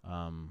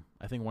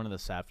 I think one of the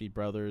Safdie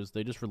brothers,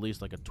 they just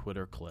released like a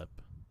Twitter clip,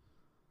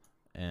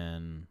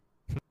 and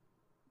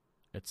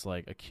it's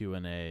like a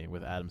Q&A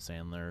with Adam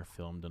Sandler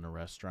filmed in a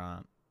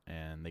restaurant,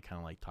 and they kind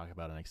of like talk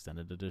about an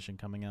extended edition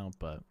coming out.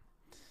 But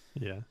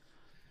Yeah.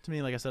 to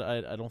me, like I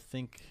said, I don't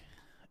think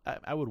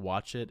I would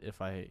watch it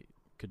if I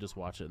could just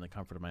watch it in the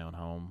comfort of my own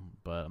home,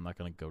 but I'm not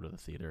going to go to the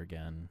theater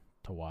again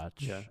to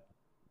watch Yeah.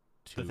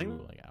 two The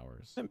thing like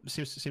hours. that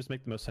seems to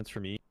make the most sense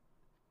for me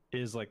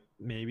is like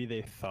maybe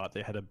they thought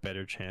they had a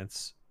better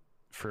chance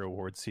for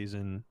award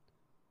season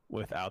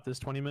without this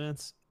 20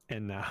 minutes,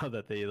 and now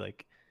that they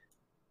like,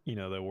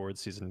 the award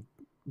season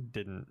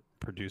didn't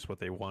produce what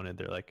they wanted,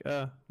 they're like,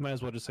 might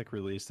as well just like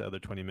release the other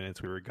 20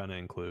 minutes we were gonna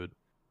include,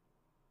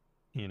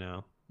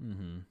 Mm-hmm.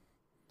 and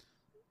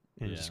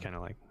Yeah. just kind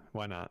of like,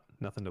 why not?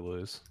 Nothing to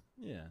lose.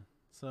 Yeah.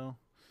 So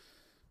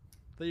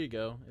there you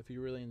go. If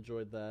you really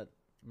enjoyed that,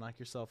 knock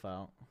yourself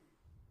out.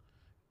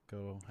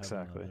 Go have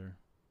Exactly. another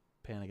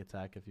panic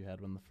attack if you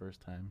had one the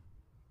first time.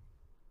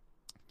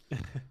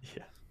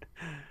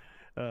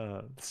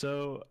 Yeah.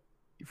 So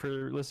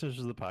for listeners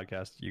of the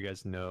podcast, you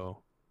guys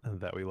know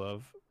that we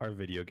love our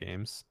video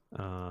games.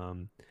 I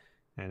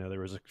know there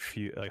was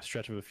a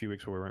stretch of a few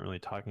weeks where we weren't really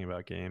talking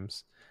about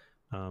games,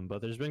 but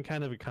there's been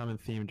kind of a common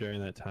theme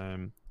during that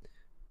time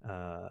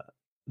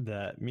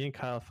that me and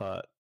Kyle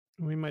thought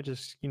we might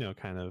just,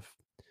 kind of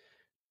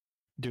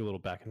do a little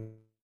back and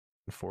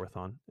forth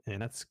on,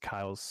 and that's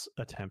Kyle's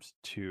attempt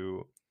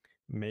to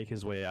make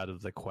his way out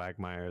of the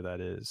quagmire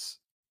that is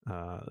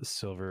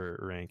silver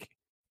rank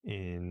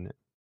in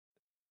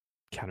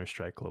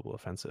Counter-Strike Global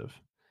Offensive.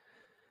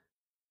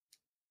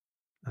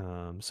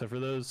 So for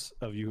those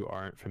of you who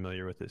aren't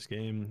familiar with this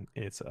game,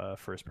 it's a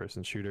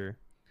first-person shooter,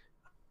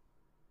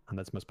 and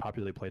that's most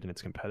popularly played in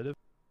its competitive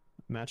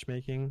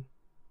matchmaking,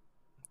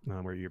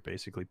 where you're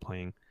basically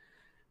playing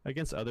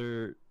against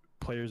other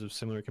players of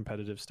similar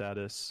competitive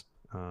status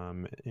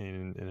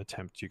in an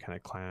attempt to kind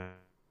of climb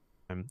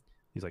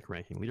these like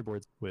ranking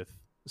leaderboards, with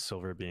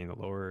silver being the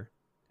lower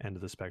end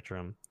of the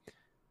spectrum.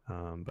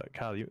 But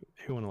Kyle, you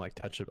want to like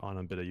touch on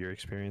a bit of your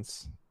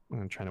experience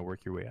and trying to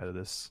work your way out of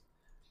this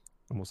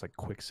almost like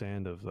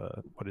quicksand of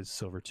what is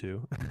Silver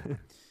 2?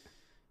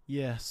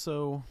 Yeah,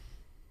 so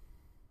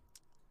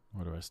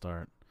where do I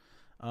start?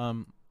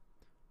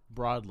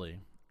 Broadly,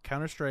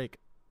 Counter-Strike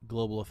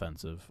Global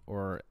Offensive,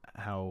 or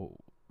how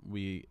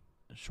we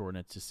shorten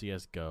it to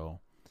CSGO,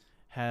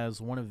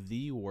 has one of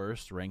the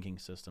worst ranking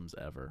systems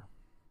ever.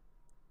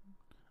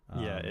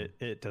 Yeah,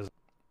 it does.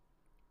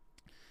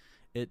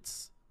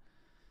 It's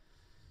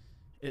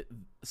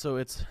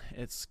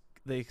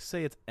they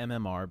say it's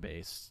MMR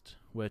based,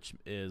 which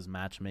is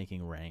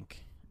matchmaking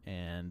rank,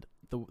 and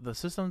the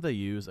system they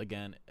use,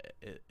 again,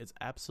 it's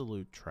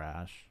absolute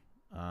trash.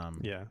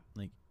 Yeah,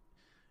 like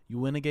you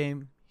win a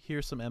game,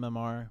 here's some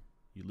MMR.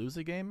 You lose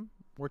a game,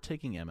 we're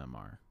taking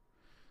MMR.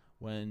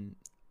 When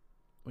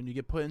you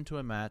get put into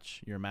a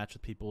match, you're a match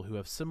with people who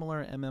have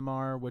similar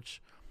MMR,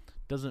 which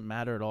doesn't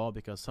matter at all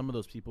because some of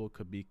those people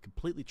could be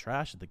completely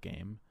trash at the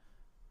game,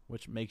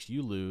 which makes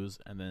you lose,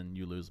 and then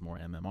you lose more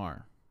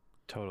MMR.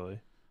 totally.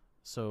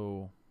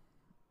 So,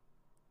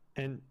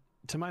 and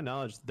to my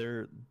knowledge,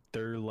 they're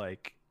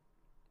like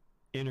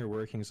inner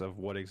workings of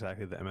what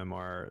exactly the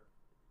MMR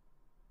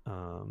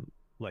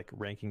like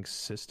ranking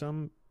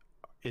system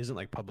isn't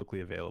like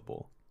publicly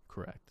available.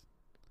 correct.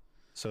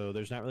 So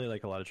there's not really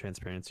like a lot of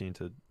transparency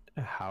into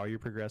how you're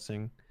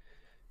progressing.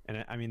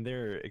 And I mean,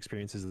 there are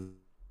experiences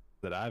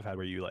that I've had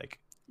where you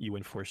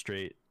win 4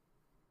 straight,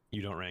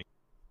 you don't rank,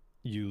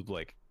 you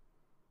like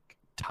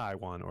tie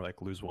one or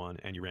like lose one,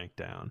 and you rank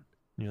down.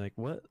 And you're like,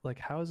 what? Like,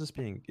 how is this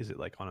being? Is it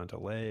like on a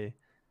delay?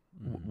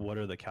 What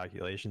are the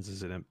calculations?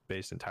 Is it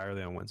based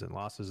entirely on wins and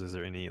losses? Is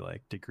there any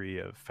like degree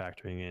of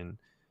factoring in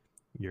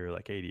your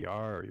like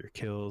ADR or your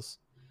kills?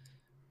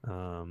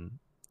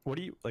 What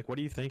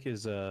do you think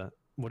is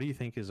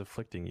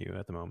afflicting you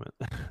at the moment?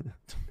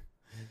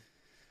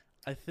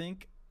 I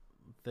think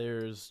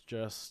there's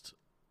just,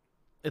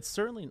 it's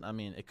certainly, I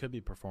mean, it could be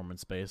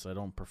performance based. I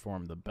don't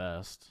perform the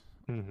best,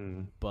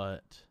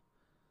 but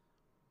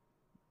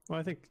well,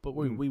 I think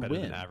we better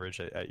win than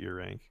average at your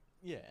rank.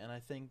 Yeah, and I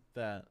think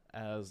that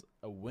as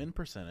a win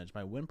percentage,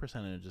 my win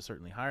percentage is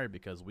certainly higher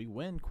because we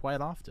win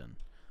quite often.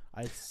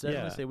 I'd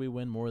certainly say we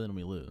win more than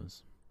we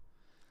lose.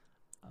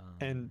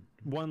 And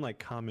one like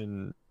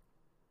common,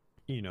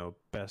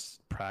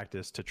 best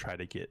practice to try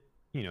to get,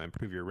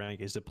 improve your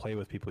rank is to play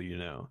with people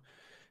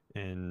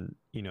and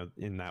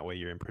in that way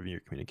you're improving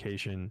your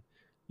communication.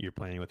 You're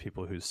playing with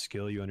people whose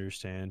skill you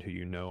understand,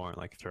 who aren't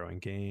like throwing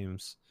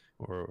games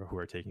or who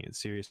are taking it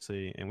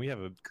seriously. And we have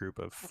a group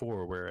of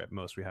 4 where at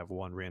most we have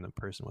one random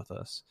person with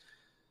us.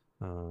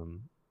 And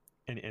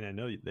I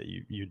know that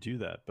you do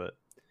that, but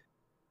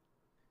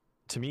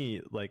to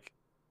me, like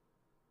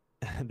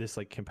this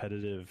like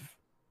competitive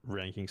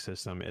ranking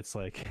system, it's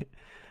like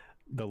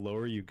the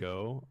lower you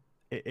go,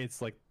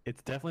 it's like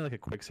it's definitely like a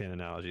quicksand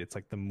analogy. It's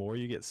like the more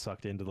you get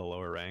sucked into the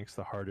lower ranks,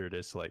 the harder it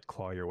is to like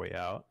claw your way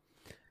out.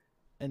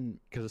 And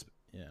Because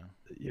yeah,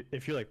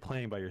 if you're like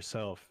playing by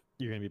yourself,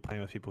 you're gonna be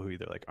playing with people who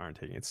either like aren't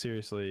taking it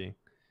seriously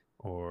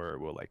or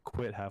will like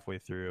quit halfway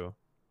through.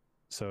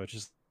 So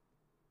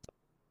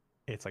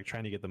it's like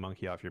trying to get the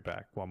monkey off your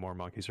back while more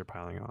monkeys are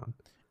piling on.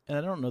 and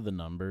I don't know the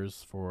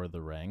numbers for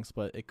the ranks,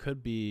 but it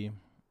could be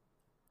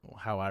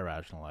how I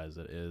rationalize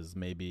it is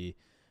maybe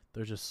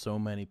there's just so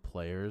many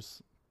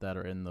players that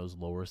are in those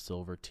lower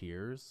silver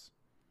tiers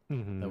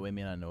that we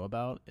may not know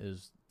about,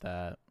 is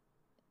that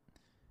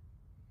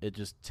it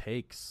just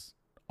takes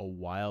a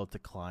while to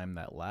climb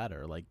that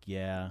ladder. Like,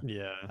 yeah,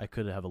 Yeah. I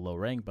could have a low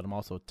rank, but I'm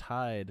also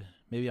tied.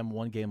 Maybe I'm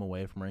one game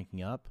away from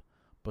ranking up,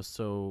 but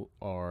so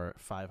are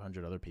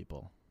 500 other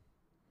people.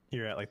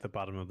 You're at like the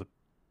bottom of the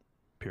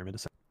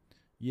pyramid.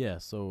 Yeah,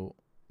 so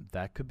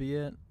that could be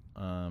it.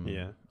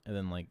 Yeah. And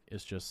then like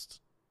it's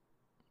just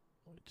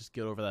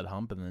get over that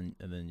hump, and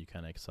then you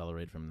kind of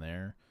accelerate from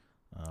there.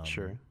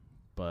 Sure.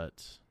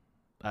 But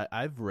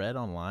I've read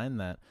online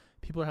that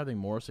people are having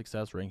more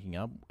success ranking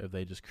up if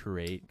they just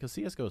create, because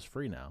CS:GO is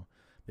free now.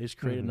 They just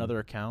create another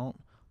account,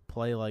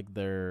 play like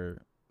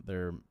their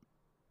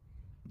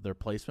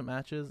placement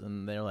matches,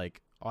 and they're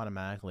like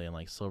automatically in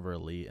like silver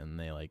elite, and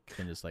they like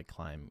can just like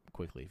climb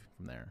quickly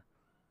from there.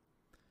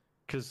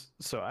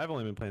 So I've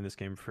only been playing this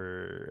game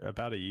for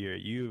about a year.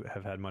 You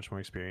have had much more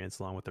experience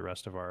along with the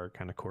rest of our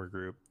kind of core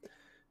group.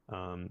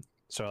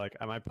 So like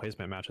at my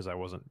placement matches, I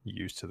wasn't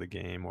used to the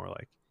game or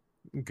like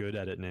good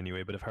at it in any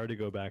way. But if I were to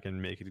go back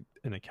and make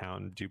an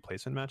account and do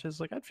placement matches,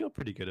 like I'd feel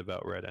pretty good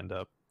about where I'd end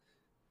up.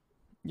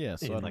 Yeah,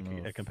 so in I don't like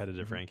know a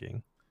competitive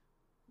ranking.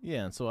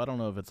 Yeah, and so I don't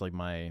know if it's like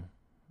my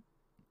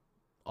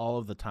all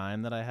of the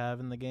time that I have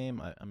in the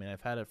game. I mean,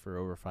 I've had it for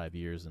over 5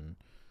 years and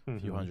a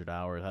few hundred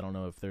hours. I don't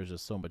know if there's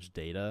just so much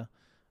data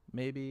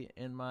maybe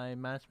in my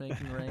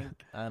matchmaking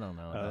rank. I don't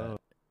know.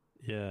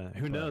 Yeah,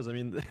 who knows? I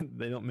mean,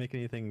 they don't make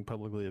anything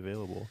publicly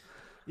available.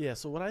 Yeah,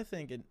 so what I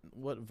think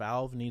what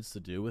Valve needs to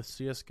do with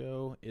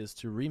CS:GO is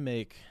to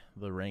remake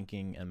the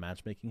ranking and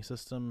matchmaking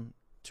system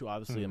to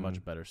obviously a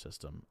much better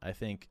system. I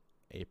think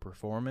a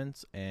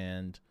performance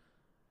and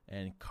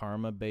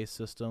karma based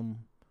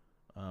system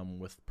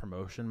with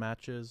promotion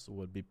matches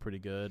would be pretty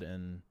good,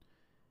 and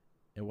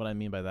what I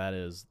mean by that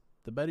is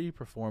the better you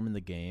perform in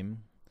the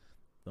game,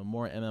 the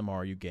more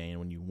MMR you gain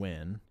when you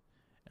win,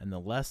 and the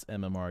less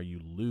MMR you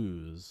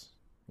lose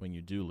when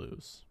you do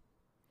lose.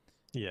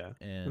 Yeah,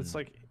 and it's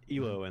like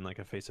Elo in like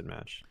a Faceit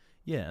match.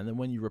 Yeah, and then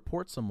when you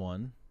report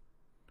someone,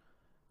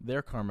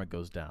 their karma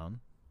goes down.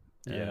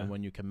 And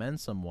when you commend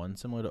someone,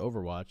 similar to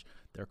Overwatch,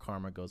 their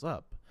karma goes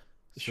up.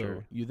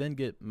 So you then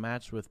get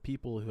matched with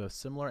people who have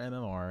similar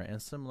MMR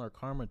and similar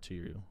karma to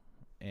you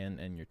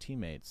and your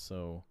teammates.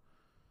 So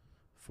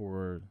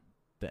for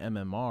the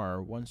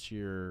MMR, once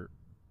your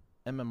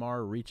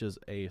MMR reaches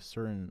a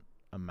certain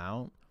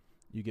amount,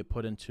 you get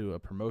put into a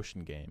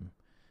promotion game.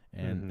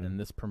 And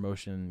this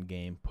promotion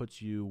game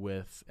puts you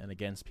with and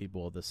against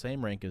people the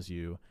same rank as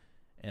you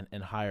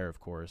and higher, of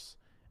course.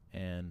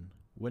 And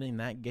winning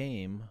that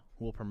game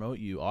will promote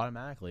you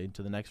automatically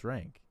to the next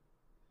rank.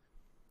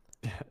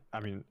 I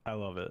mean, I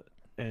love it.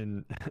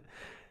 And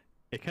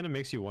it kind of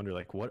makes you wonder,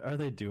 like, what are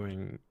they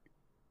doing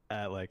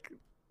at, like,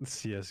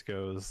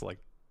 CSGO's, like,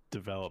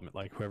 development?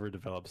 Like, whoever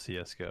develops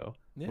CSGO.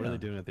 Yeah. What are they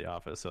doing at the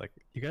office? Like,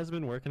 you guys have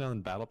been working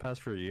on Battle Pass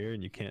for a year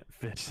and you can't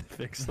fix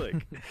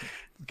like,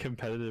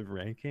 competitive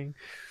ranking?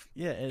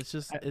 Yeah, it's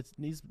just, it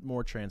needs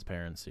more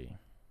transparency.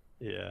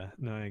 Yeah,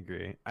 no, I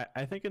agree.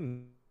 I think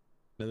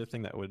another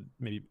thing that would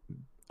maybe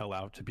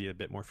allow to be a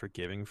bit more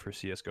forgiving for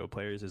CSGO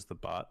players is the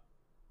bot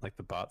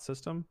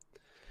system.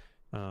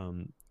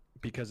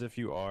 Because if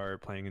you are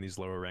playing in these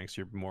lower ranks,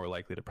 you're more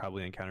likely to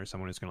probably encounter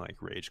someone who's going to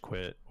like rage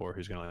quit or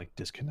who's going to like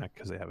disconnect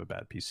because they have a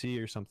bad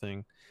PC or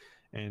something.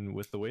 And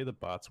with the way the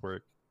bots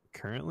work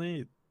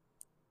currently,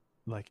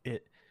 like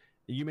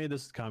you made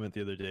this comment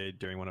the other day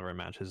during one of our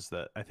matches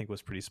that I think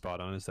was pretty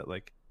spot on, is that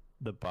like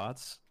the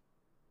bots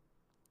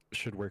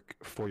should work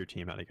for your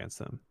team, not against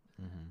them.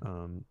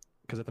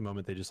 Because at the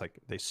moment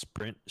they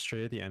sprint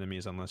straight at the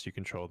enemies unless you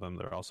control them.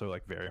 They're also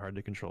like very hard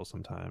to control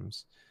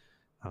sometimes.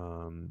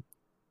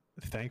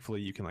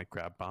 Thankfully you can like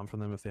grab bomb from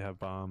them if they have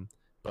bomb,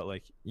 but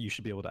like you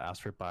should be able to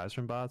ask for buys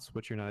from bots,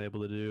 which you're not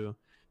able to do.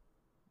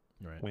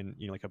 Right. When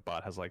like a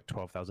bot has like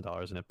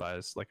 $12,000 and it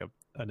buys like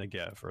a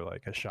Negev or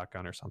like a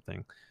shotgun or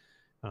something.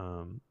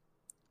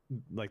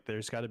 Like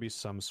there's got to be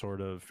some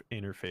sort of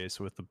interface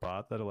with the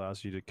bot that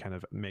allows you to kind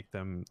of make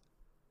them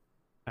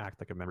act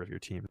like a member of your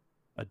team,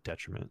 a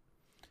detriment.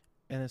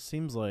 And it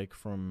seems like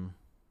from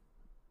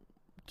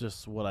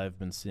just what I've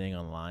been seeing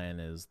online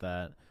is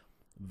that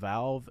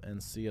Valve and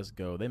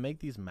CSGO, they make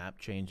these map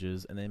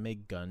changes and they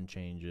make gun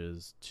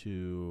changes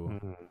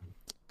to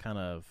kind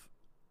of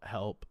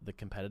help the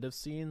competitive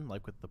scene,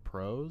 like with the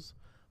pros.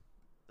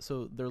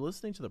 So they're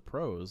listening to the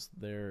pros,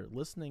 they're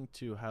listening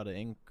to how to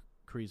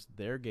increase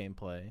their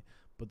gameplay,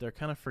 but they're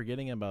kind of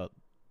forgetting about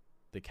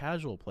the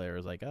casual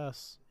players like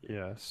us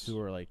Yes. who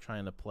are like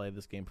trying to play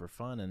this game for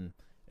fun, and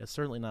it's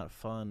certainly not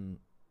fun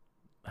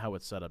how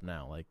it's set up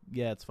now. Like,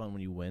 yeah, it's fun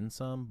when you win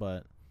some,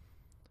 but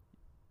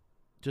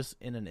just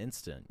in an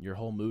instant, your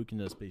whole mood can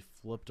just be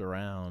flipped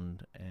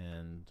around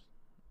and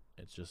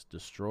it's just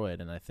destroyed.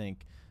 And I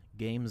think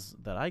games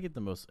that I get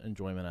the most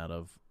enjoyment out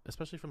of,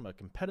 especially from a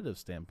competitive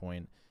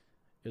standpoint,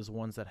 is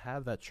ones that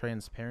have that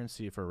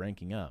transparency for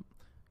ranking up.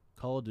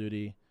 Call of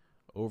Duty,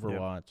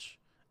 Overwatch,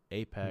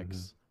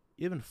 Apex,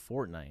 even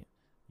Fortnite.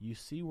 You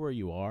see where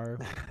you are.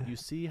 You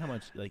see how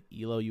much like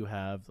elo you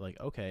have. Like,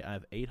 okay, I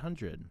have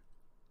 800.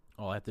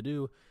 All I have to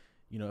do,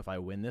 if I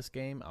win this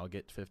game, I'll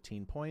get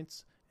 15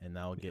 points, and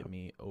that'll get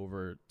me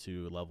over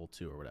to level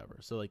 2 or whatever.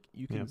 So like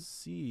you can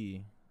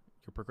see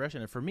your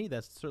progression, and for me,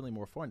 that's certainly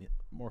more fun.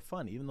 More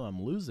fun, even though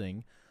I'm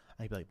losing.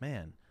 I'd be like,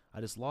 man,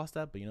 I just lost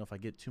that, but if I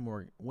get 2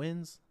 more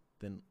wins,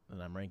 then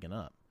I'm ranking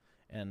up,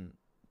 and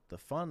the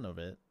fun of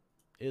it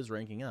is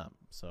ranking up.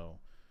 So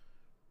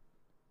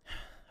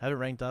I haven't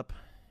ranked up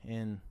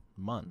in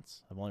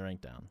months. I've only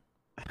ranked down.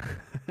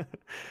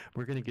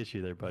 We're gonna get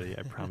you there, buddy.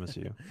 I promise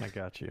you. I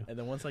got you. And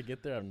then once I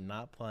get there, I'm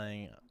not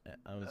playing.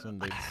 I'm just going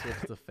to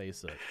switch to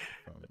face it.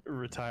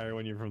 Retire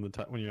when you're from the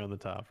top. When you're on the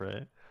top,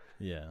 right?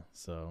 Yeah.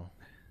 So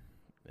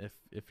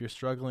if you're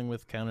struggling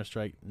with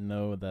Counter-Strike,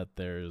 know that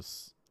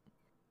there's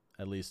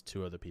at least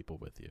 2 other people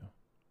with you.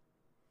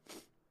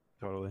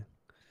 Totally.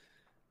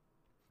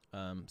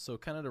 So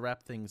kind of to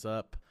wrap things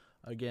up,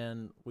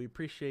 again, we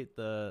appreciate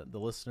the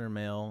listener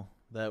mail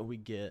that we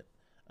get.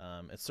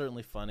 It's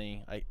certainly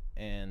funny.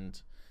 And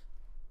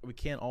we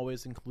can't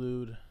always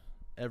include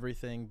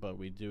everything, but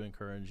we do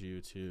encourage you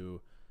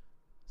to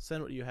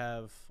send what you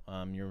have,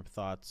 your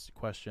thoughts,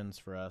 questions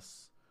for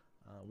us.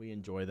 We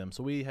enjoy them.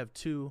 So we have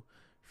 2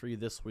 for you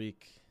this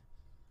week.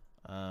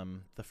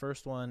 The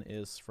first one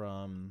is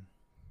from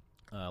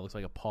looks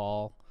like a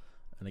Paul,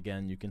 and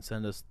again, you can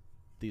send us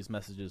these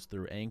messages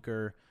through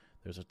Anchor.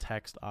 There's a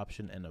text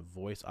option and a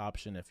voice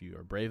option. If you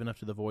are brave enough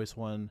to the voice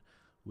one,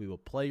 we will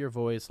play your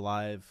voice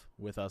live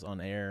with us on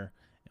air,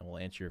 and we'll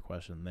answer your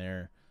question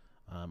there.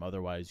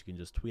 Otherwise, you can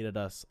just tweet at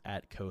us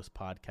at Coast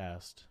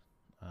Podcast.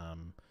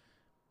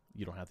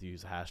 You don't have to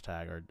use a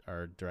hashtag.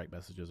 Our direct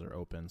messages are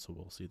open, so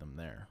we'll see them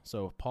there.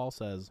 So Paul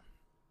says,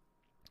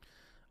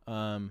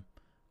 I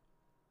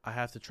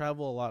have to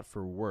travel a lot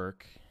for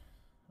work.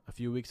 A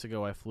few weeks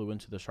ago, I flew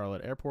into the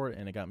Charlotte airport,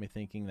 and it got me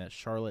thinking that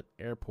Charlotte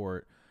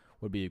Airport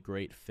would be a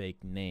great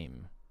fake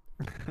name.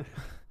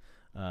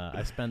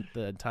 I spent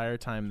the entire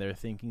time there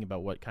thinking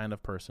about what kind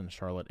of person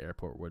Charlotte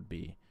Airport would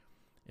be.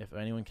 If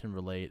anyone can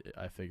relate,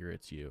 I figure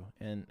it's you.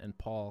 And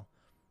Paul,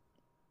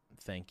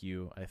 thank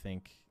you. I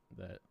think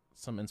that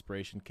some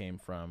inspiration came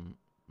from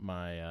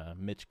my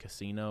Mitch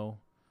Casino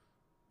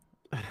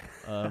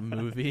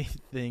movie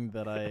thing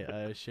that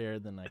I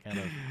shared. Then I kind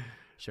of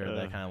shared that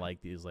I kind of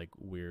like these like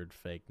weird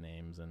fake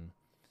names. And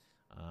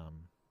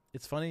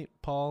it's funny,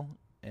 Paul,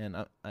 and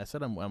I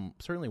said I'm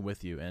certainly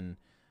with you. And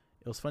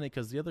it was funny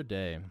because the other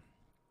day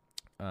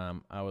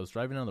I was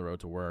driving down the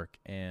road to work,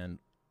 and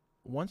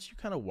once you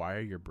kind of wire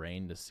your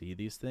brain to see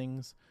these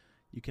things,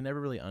 you can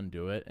never really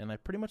undo it. And I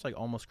pretty much like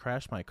almost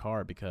crashed my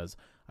car because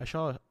I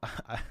saw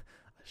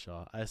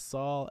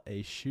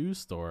a shoe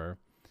store.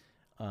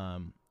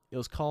 It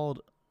was called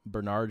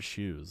Bernard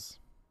Shoes,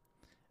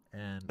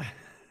 and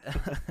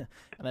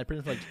and I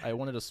pretty much I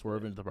wanted to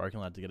swerve into the parking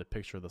lot to get a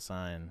picture of the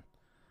sign,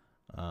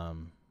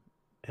 and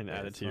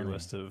add it to your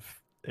list of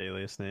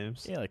alias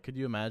names. Yeah, like, could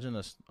you imagine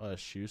a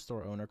shoe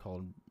store owner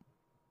called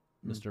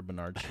Mr.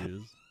 Bernard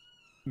Shoes?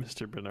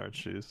 Mr. Bernard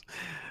Shoes.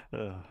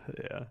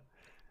 Yeah.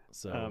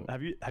 So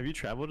have you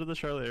traveled to the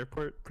Charlotte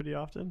airport pretty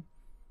often?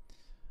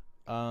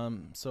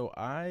 So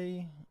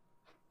I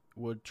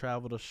would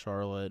travel to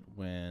Charlotte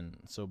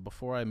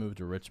before I moved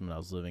to Richmond, I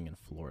was living in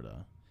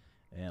Florida,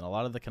 and a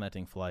lot of the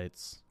connecting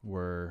flights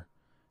were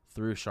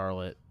through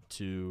Charlotte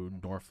to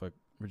Norfolk,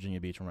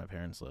 Virginia Beach, where my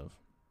parents live.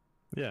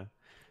 Yeah.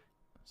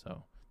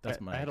 So that's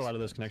I had a lot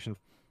of those connection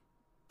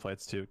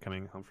flights too,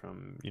 coming home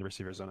from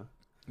University of Arizona.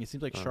 It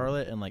seems like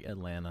Charlotte and like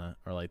Atlanta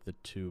are like the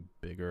 2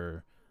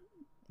 bigger,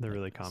 the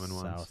really common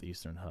ones,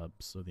 southeastern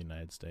hubs of the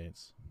United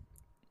States.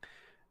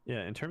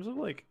 Yeah, in terms of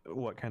like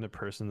what kind of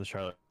person the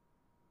Charlotte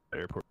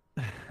airport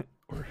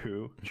or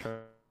who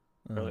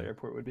Charlotte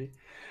airport would be,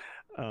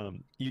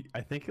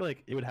 I think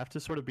like it would have to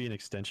sort of be an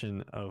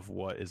extension of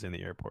what is in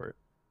the airport.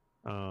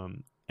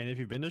 And if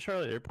you've been to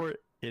Charlotte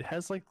airport, it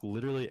has like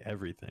literally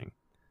everything.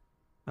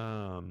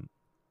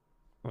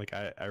 Like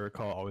I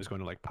recall always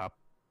going to like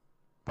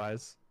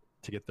Popeyes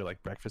to get their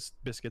like breakfast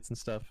biscuits and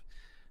stuff.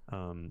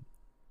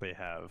 They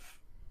have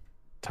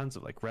tons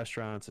of like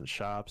restaurants and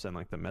shops, and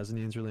like the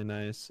mezzanine's really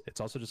nice.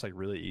 It's also just like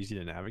really easy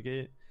to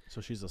navigate.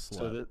 So she's a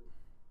slut.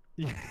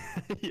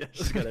 Yeah,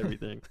 she's got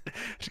everything.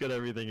 She's got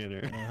everything in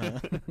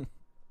her.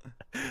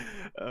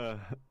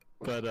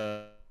 But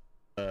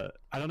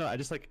I don't know. I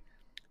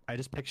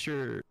just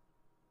picture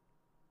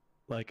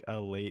like a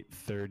late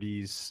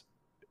 30s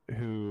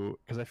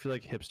because I feel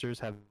like hipsters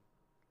have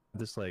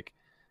this like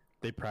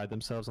they pride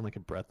themselves on like a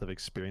breadth of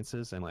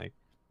experiences and like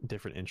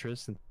different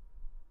interests and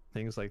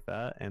things like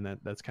that. And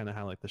that's kind of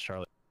how like the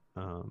Charlotte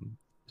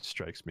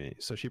strikes me.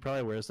 So she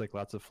probably wears like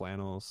lots of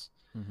flannels.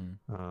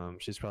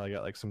 She's probably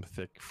got like some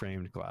thick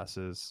framed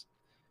glasses.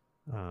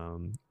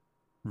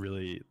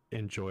 Really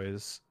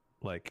enjoys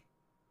like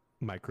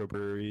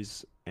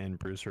microbreweries and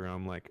brews her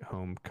own like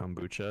home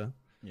kombucha.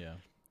 Yeah.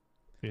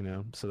 You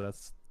know, so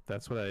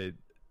that's what I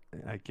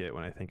get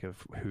when I think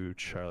of who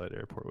Charlotte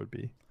Airport would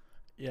be.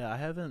 Yeah, I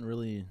haven't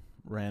really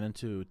ran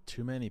into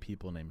too many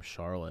people named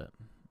Charlotte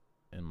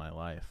in my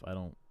life.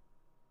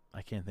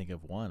 I can't think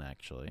of one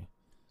actually.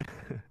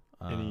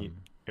 Any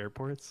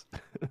airports?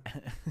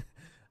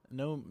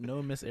 No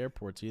Miss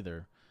Airports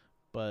either.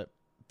 But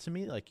to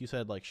me, like you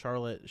said, like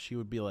Charlotte, she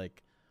would be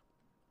like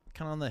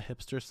kind of on the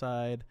hipster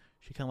side.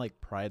 She kind of like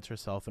prides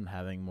herself in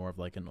having more of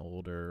like an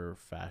older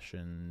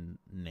fashion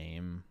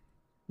name.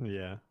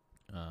 Yeah.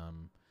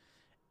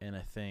 And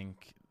I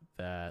think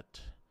that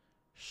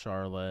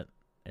Charlotte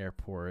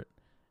Airport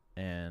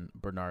and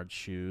Bernard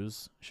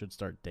Shoes should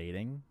start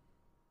dating.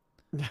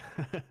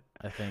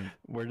 I think.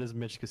 Where does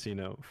Mitch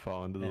Casino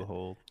fall into the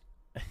whole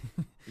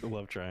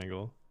love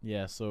triangle?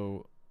 Yeah,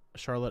 so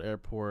Charlotte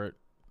Airport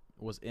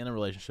was in a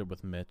relationship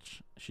with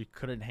Mitch. She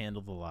couldn't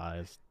handle the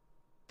lies,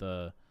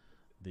 all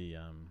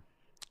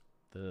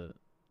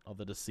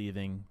the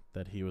deceiving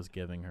that he was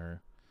giving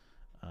her.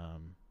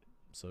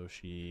 So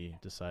she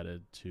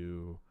decided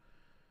to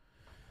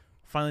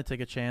finally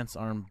take a chance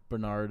on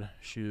Bernard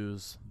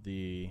Shoes,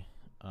 the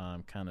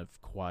kind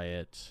of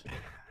quiet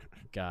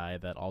guy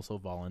that also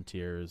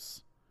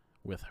volunteers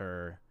with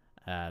her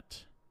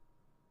at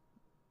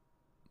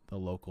the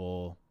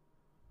local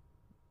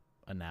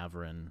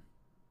Anavrin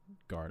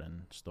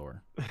garden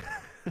store.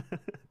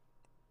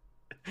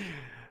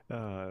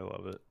 I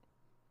love it.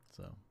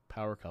 So,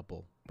 power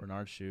couple.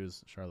 Bernard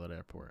Shoes, Charlotte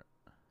Airport.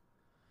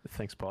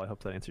 Thanks, Paul. I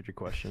hope that answered your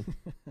question.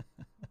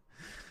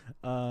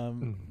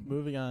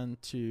 Moving on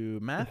to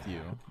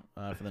Matthew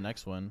for the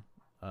next one.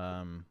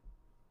 Not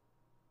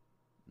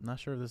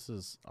sure if this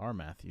is our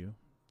Matthew.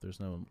 There's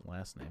no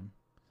last name.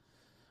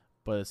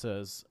 But it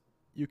says,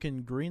 you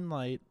can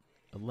greenlight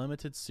a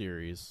limited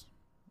series,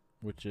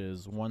 which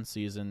is one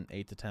season,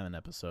 8 to 10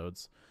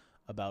 episodes,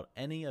 about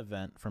any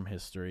event from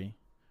history,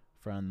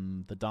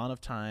 from the dawn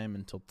of time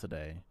until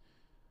today.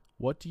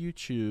 What do you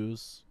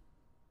choose?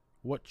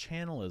 What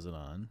channel is it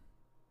on?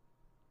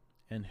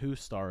 And who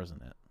stars in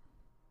it?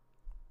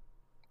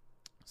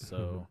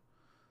 So,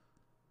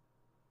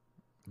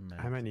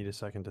 I might need a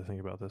second to think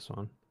about this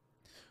one.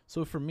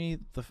 So for me,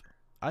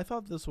 I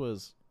thought this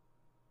was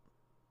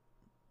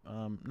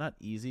not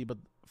easy, but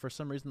for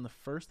some reason, the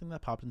first thing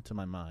that popped into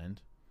my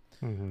mind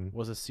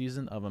was a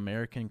season of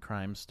American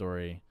Crime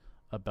Story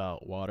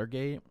about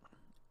Watergate,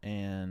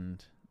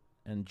 and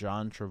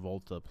John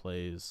Travolta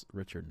plays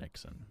Richard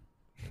Nixon.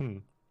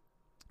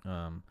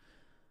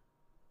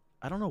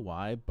 I don't know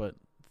why, but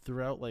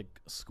throughout like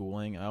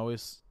schooling, I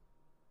always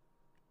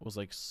was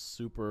like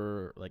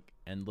super like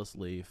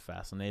endlessly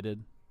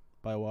fascinated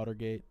by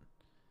Watergate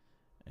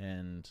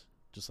and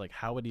just like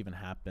how it even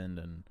happened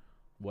and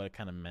what it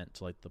kind of meant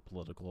to like the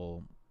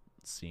political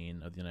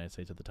scene of the United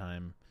States at the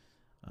time.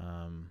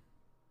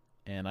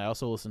 And I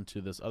also listened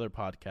to this other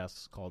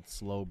podcast called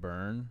Slow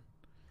Burn,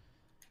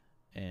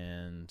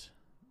 and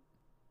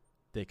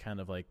they kind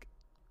of like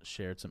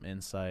shared some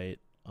insight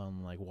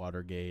on like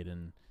Watergate,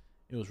 and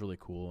it was really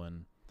cool.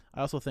 And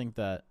I also think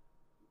that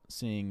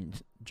seeing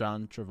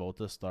John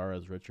Travolta star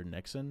as Richard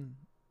Nixon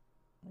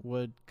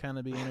would kind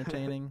of be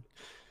entertaining.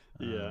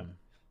 Yeah.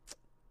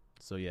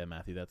 So yeah,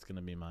 Matthew, that's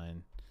gonna be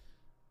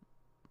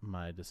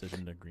my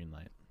decision to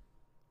greenlight.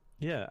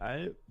 Yeah,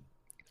 I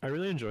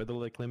really enjoyed the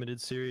like limited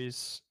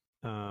series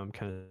kind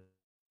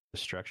of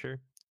structure.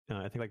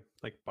 I think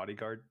like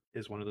Bodyguard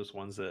is one of those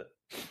ones that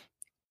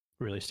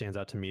really stands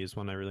out to me as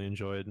one I really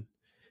enjoyed,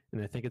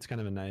 and I think it's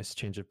kind of a nice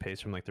change of pace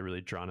from like the really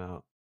drawn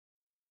out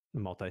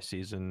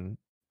multi-season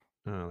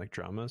like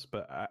dramas.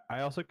 But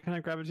I also kind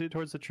of gravitated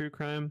towards the true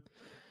crime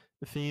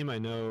theme. I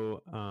know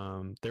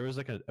there was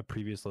like a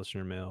previous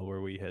listener mail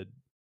where we had,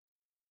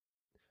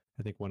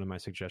 I think one of my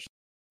suggestions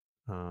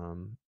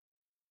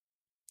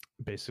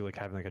basically like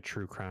having like a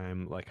true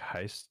crime like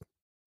heist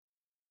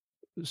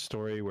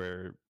story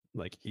where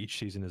like each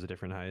season is a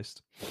different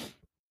heist.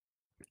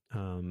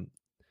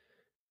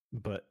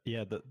 But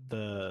yeah,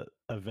 the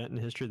event in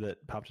history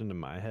that popped into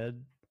my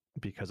head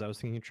because I was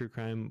thinking true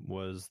crime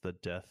was the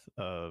death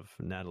of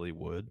Natalie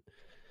Wood.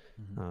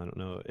 I don't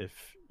know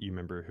if you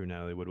remember who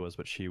Natalie Wood was,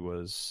 but she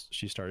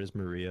starred as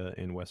Maria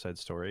in West Side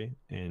Story,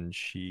 and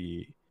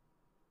she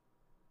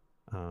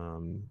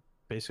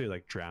basically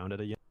like drowned at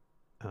a young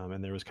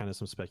and there was kind of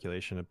some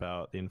speculation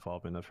about the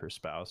involvement of her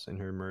spouse in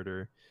her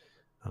murder.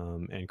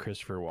 And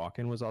Christopher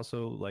Walken was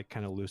also like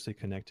kind of loosely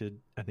connected.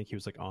 I think he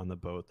was like on the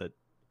boat that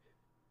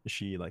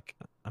she like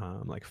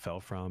fell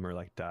from or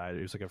like died.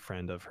 He was like a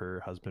friend of her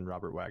husband,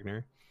 Robert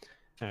Wagner.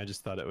 And I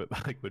just thought it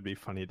would be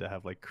funny to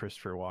have like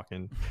Christopher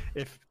Walken,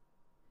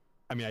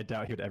 I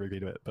doubt he would ever agree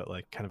to it, but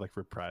like kind of like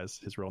reprise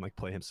his role and like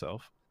play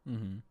himself.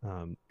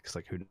 Because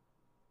like who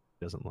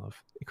doesn't love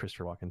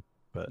Christopher Walken?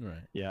 But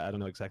right. Yeah, I don't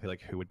know exactly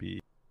like who would be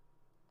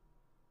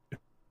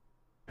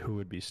who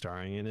would be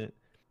starring in it,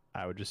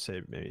 I would just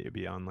say maybe it'd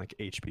be on like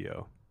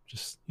HBO,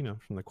 just, you know,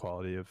 from the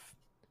quality of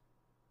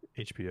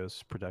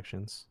HBO's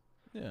productions.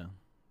 Yeah,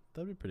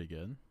 that'd be pretty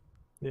good.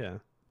 Yeah.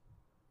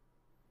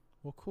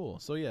 Well, cool.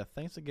 So yeah,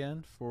 thanks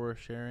again for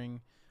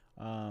sharing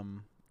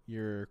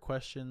your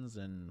questions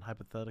and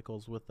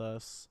hypotheticals with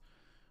us.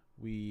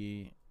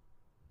 We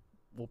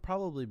will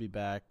probably be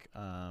back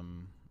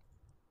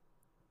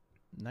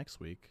next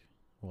week.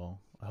 Well,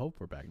 I hope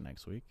we're back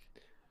next week.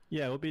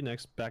 Yeah, we'll be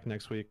back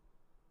next week.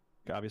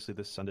 Obviously,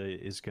 this Sunday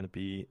is going to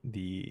be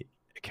the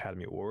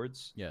Academy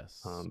Awards.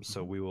 Yes.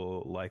 So we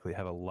will likely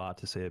have a lot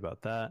to say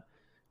about that.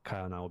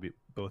 Kyle and I will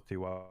both be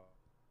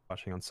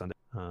watching on Sunday,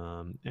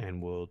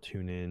 and we'll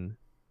tune in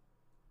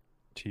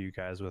to you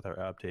guys with our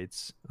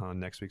updates on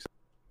next week's.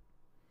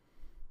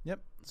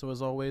 Yep. So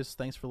as always,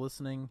 thanks for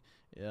listening.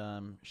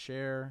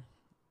 Share,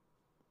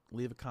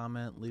 leave a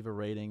comment, leave a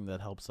rating.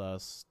 That helps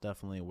us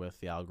definitely with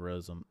the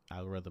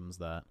algorithms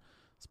that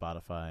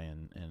Spotify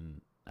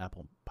and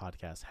Apple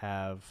Podcasts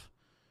have.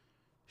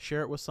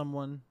 Share it with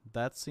someone.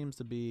 That seems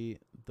to be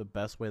the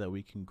best way that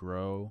we can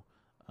grow.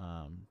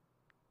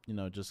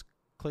 Just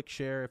click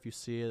share if you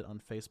see it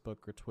on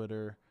Facebook or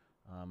Twitter.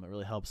 It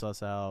really helps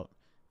us out.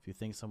 If you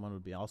think someone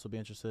would also be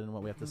interested in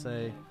what we have to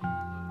say,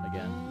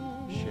 again,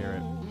 share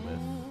it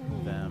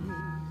with them.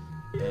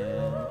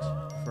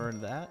 And for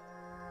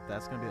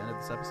that's going to be the end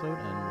of this episode,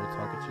 and we'll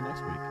talk at you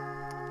next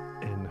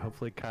week. And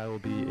hopefully Kyle will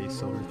be a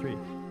Silver 3.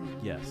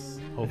 Yes,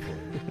 hopefully.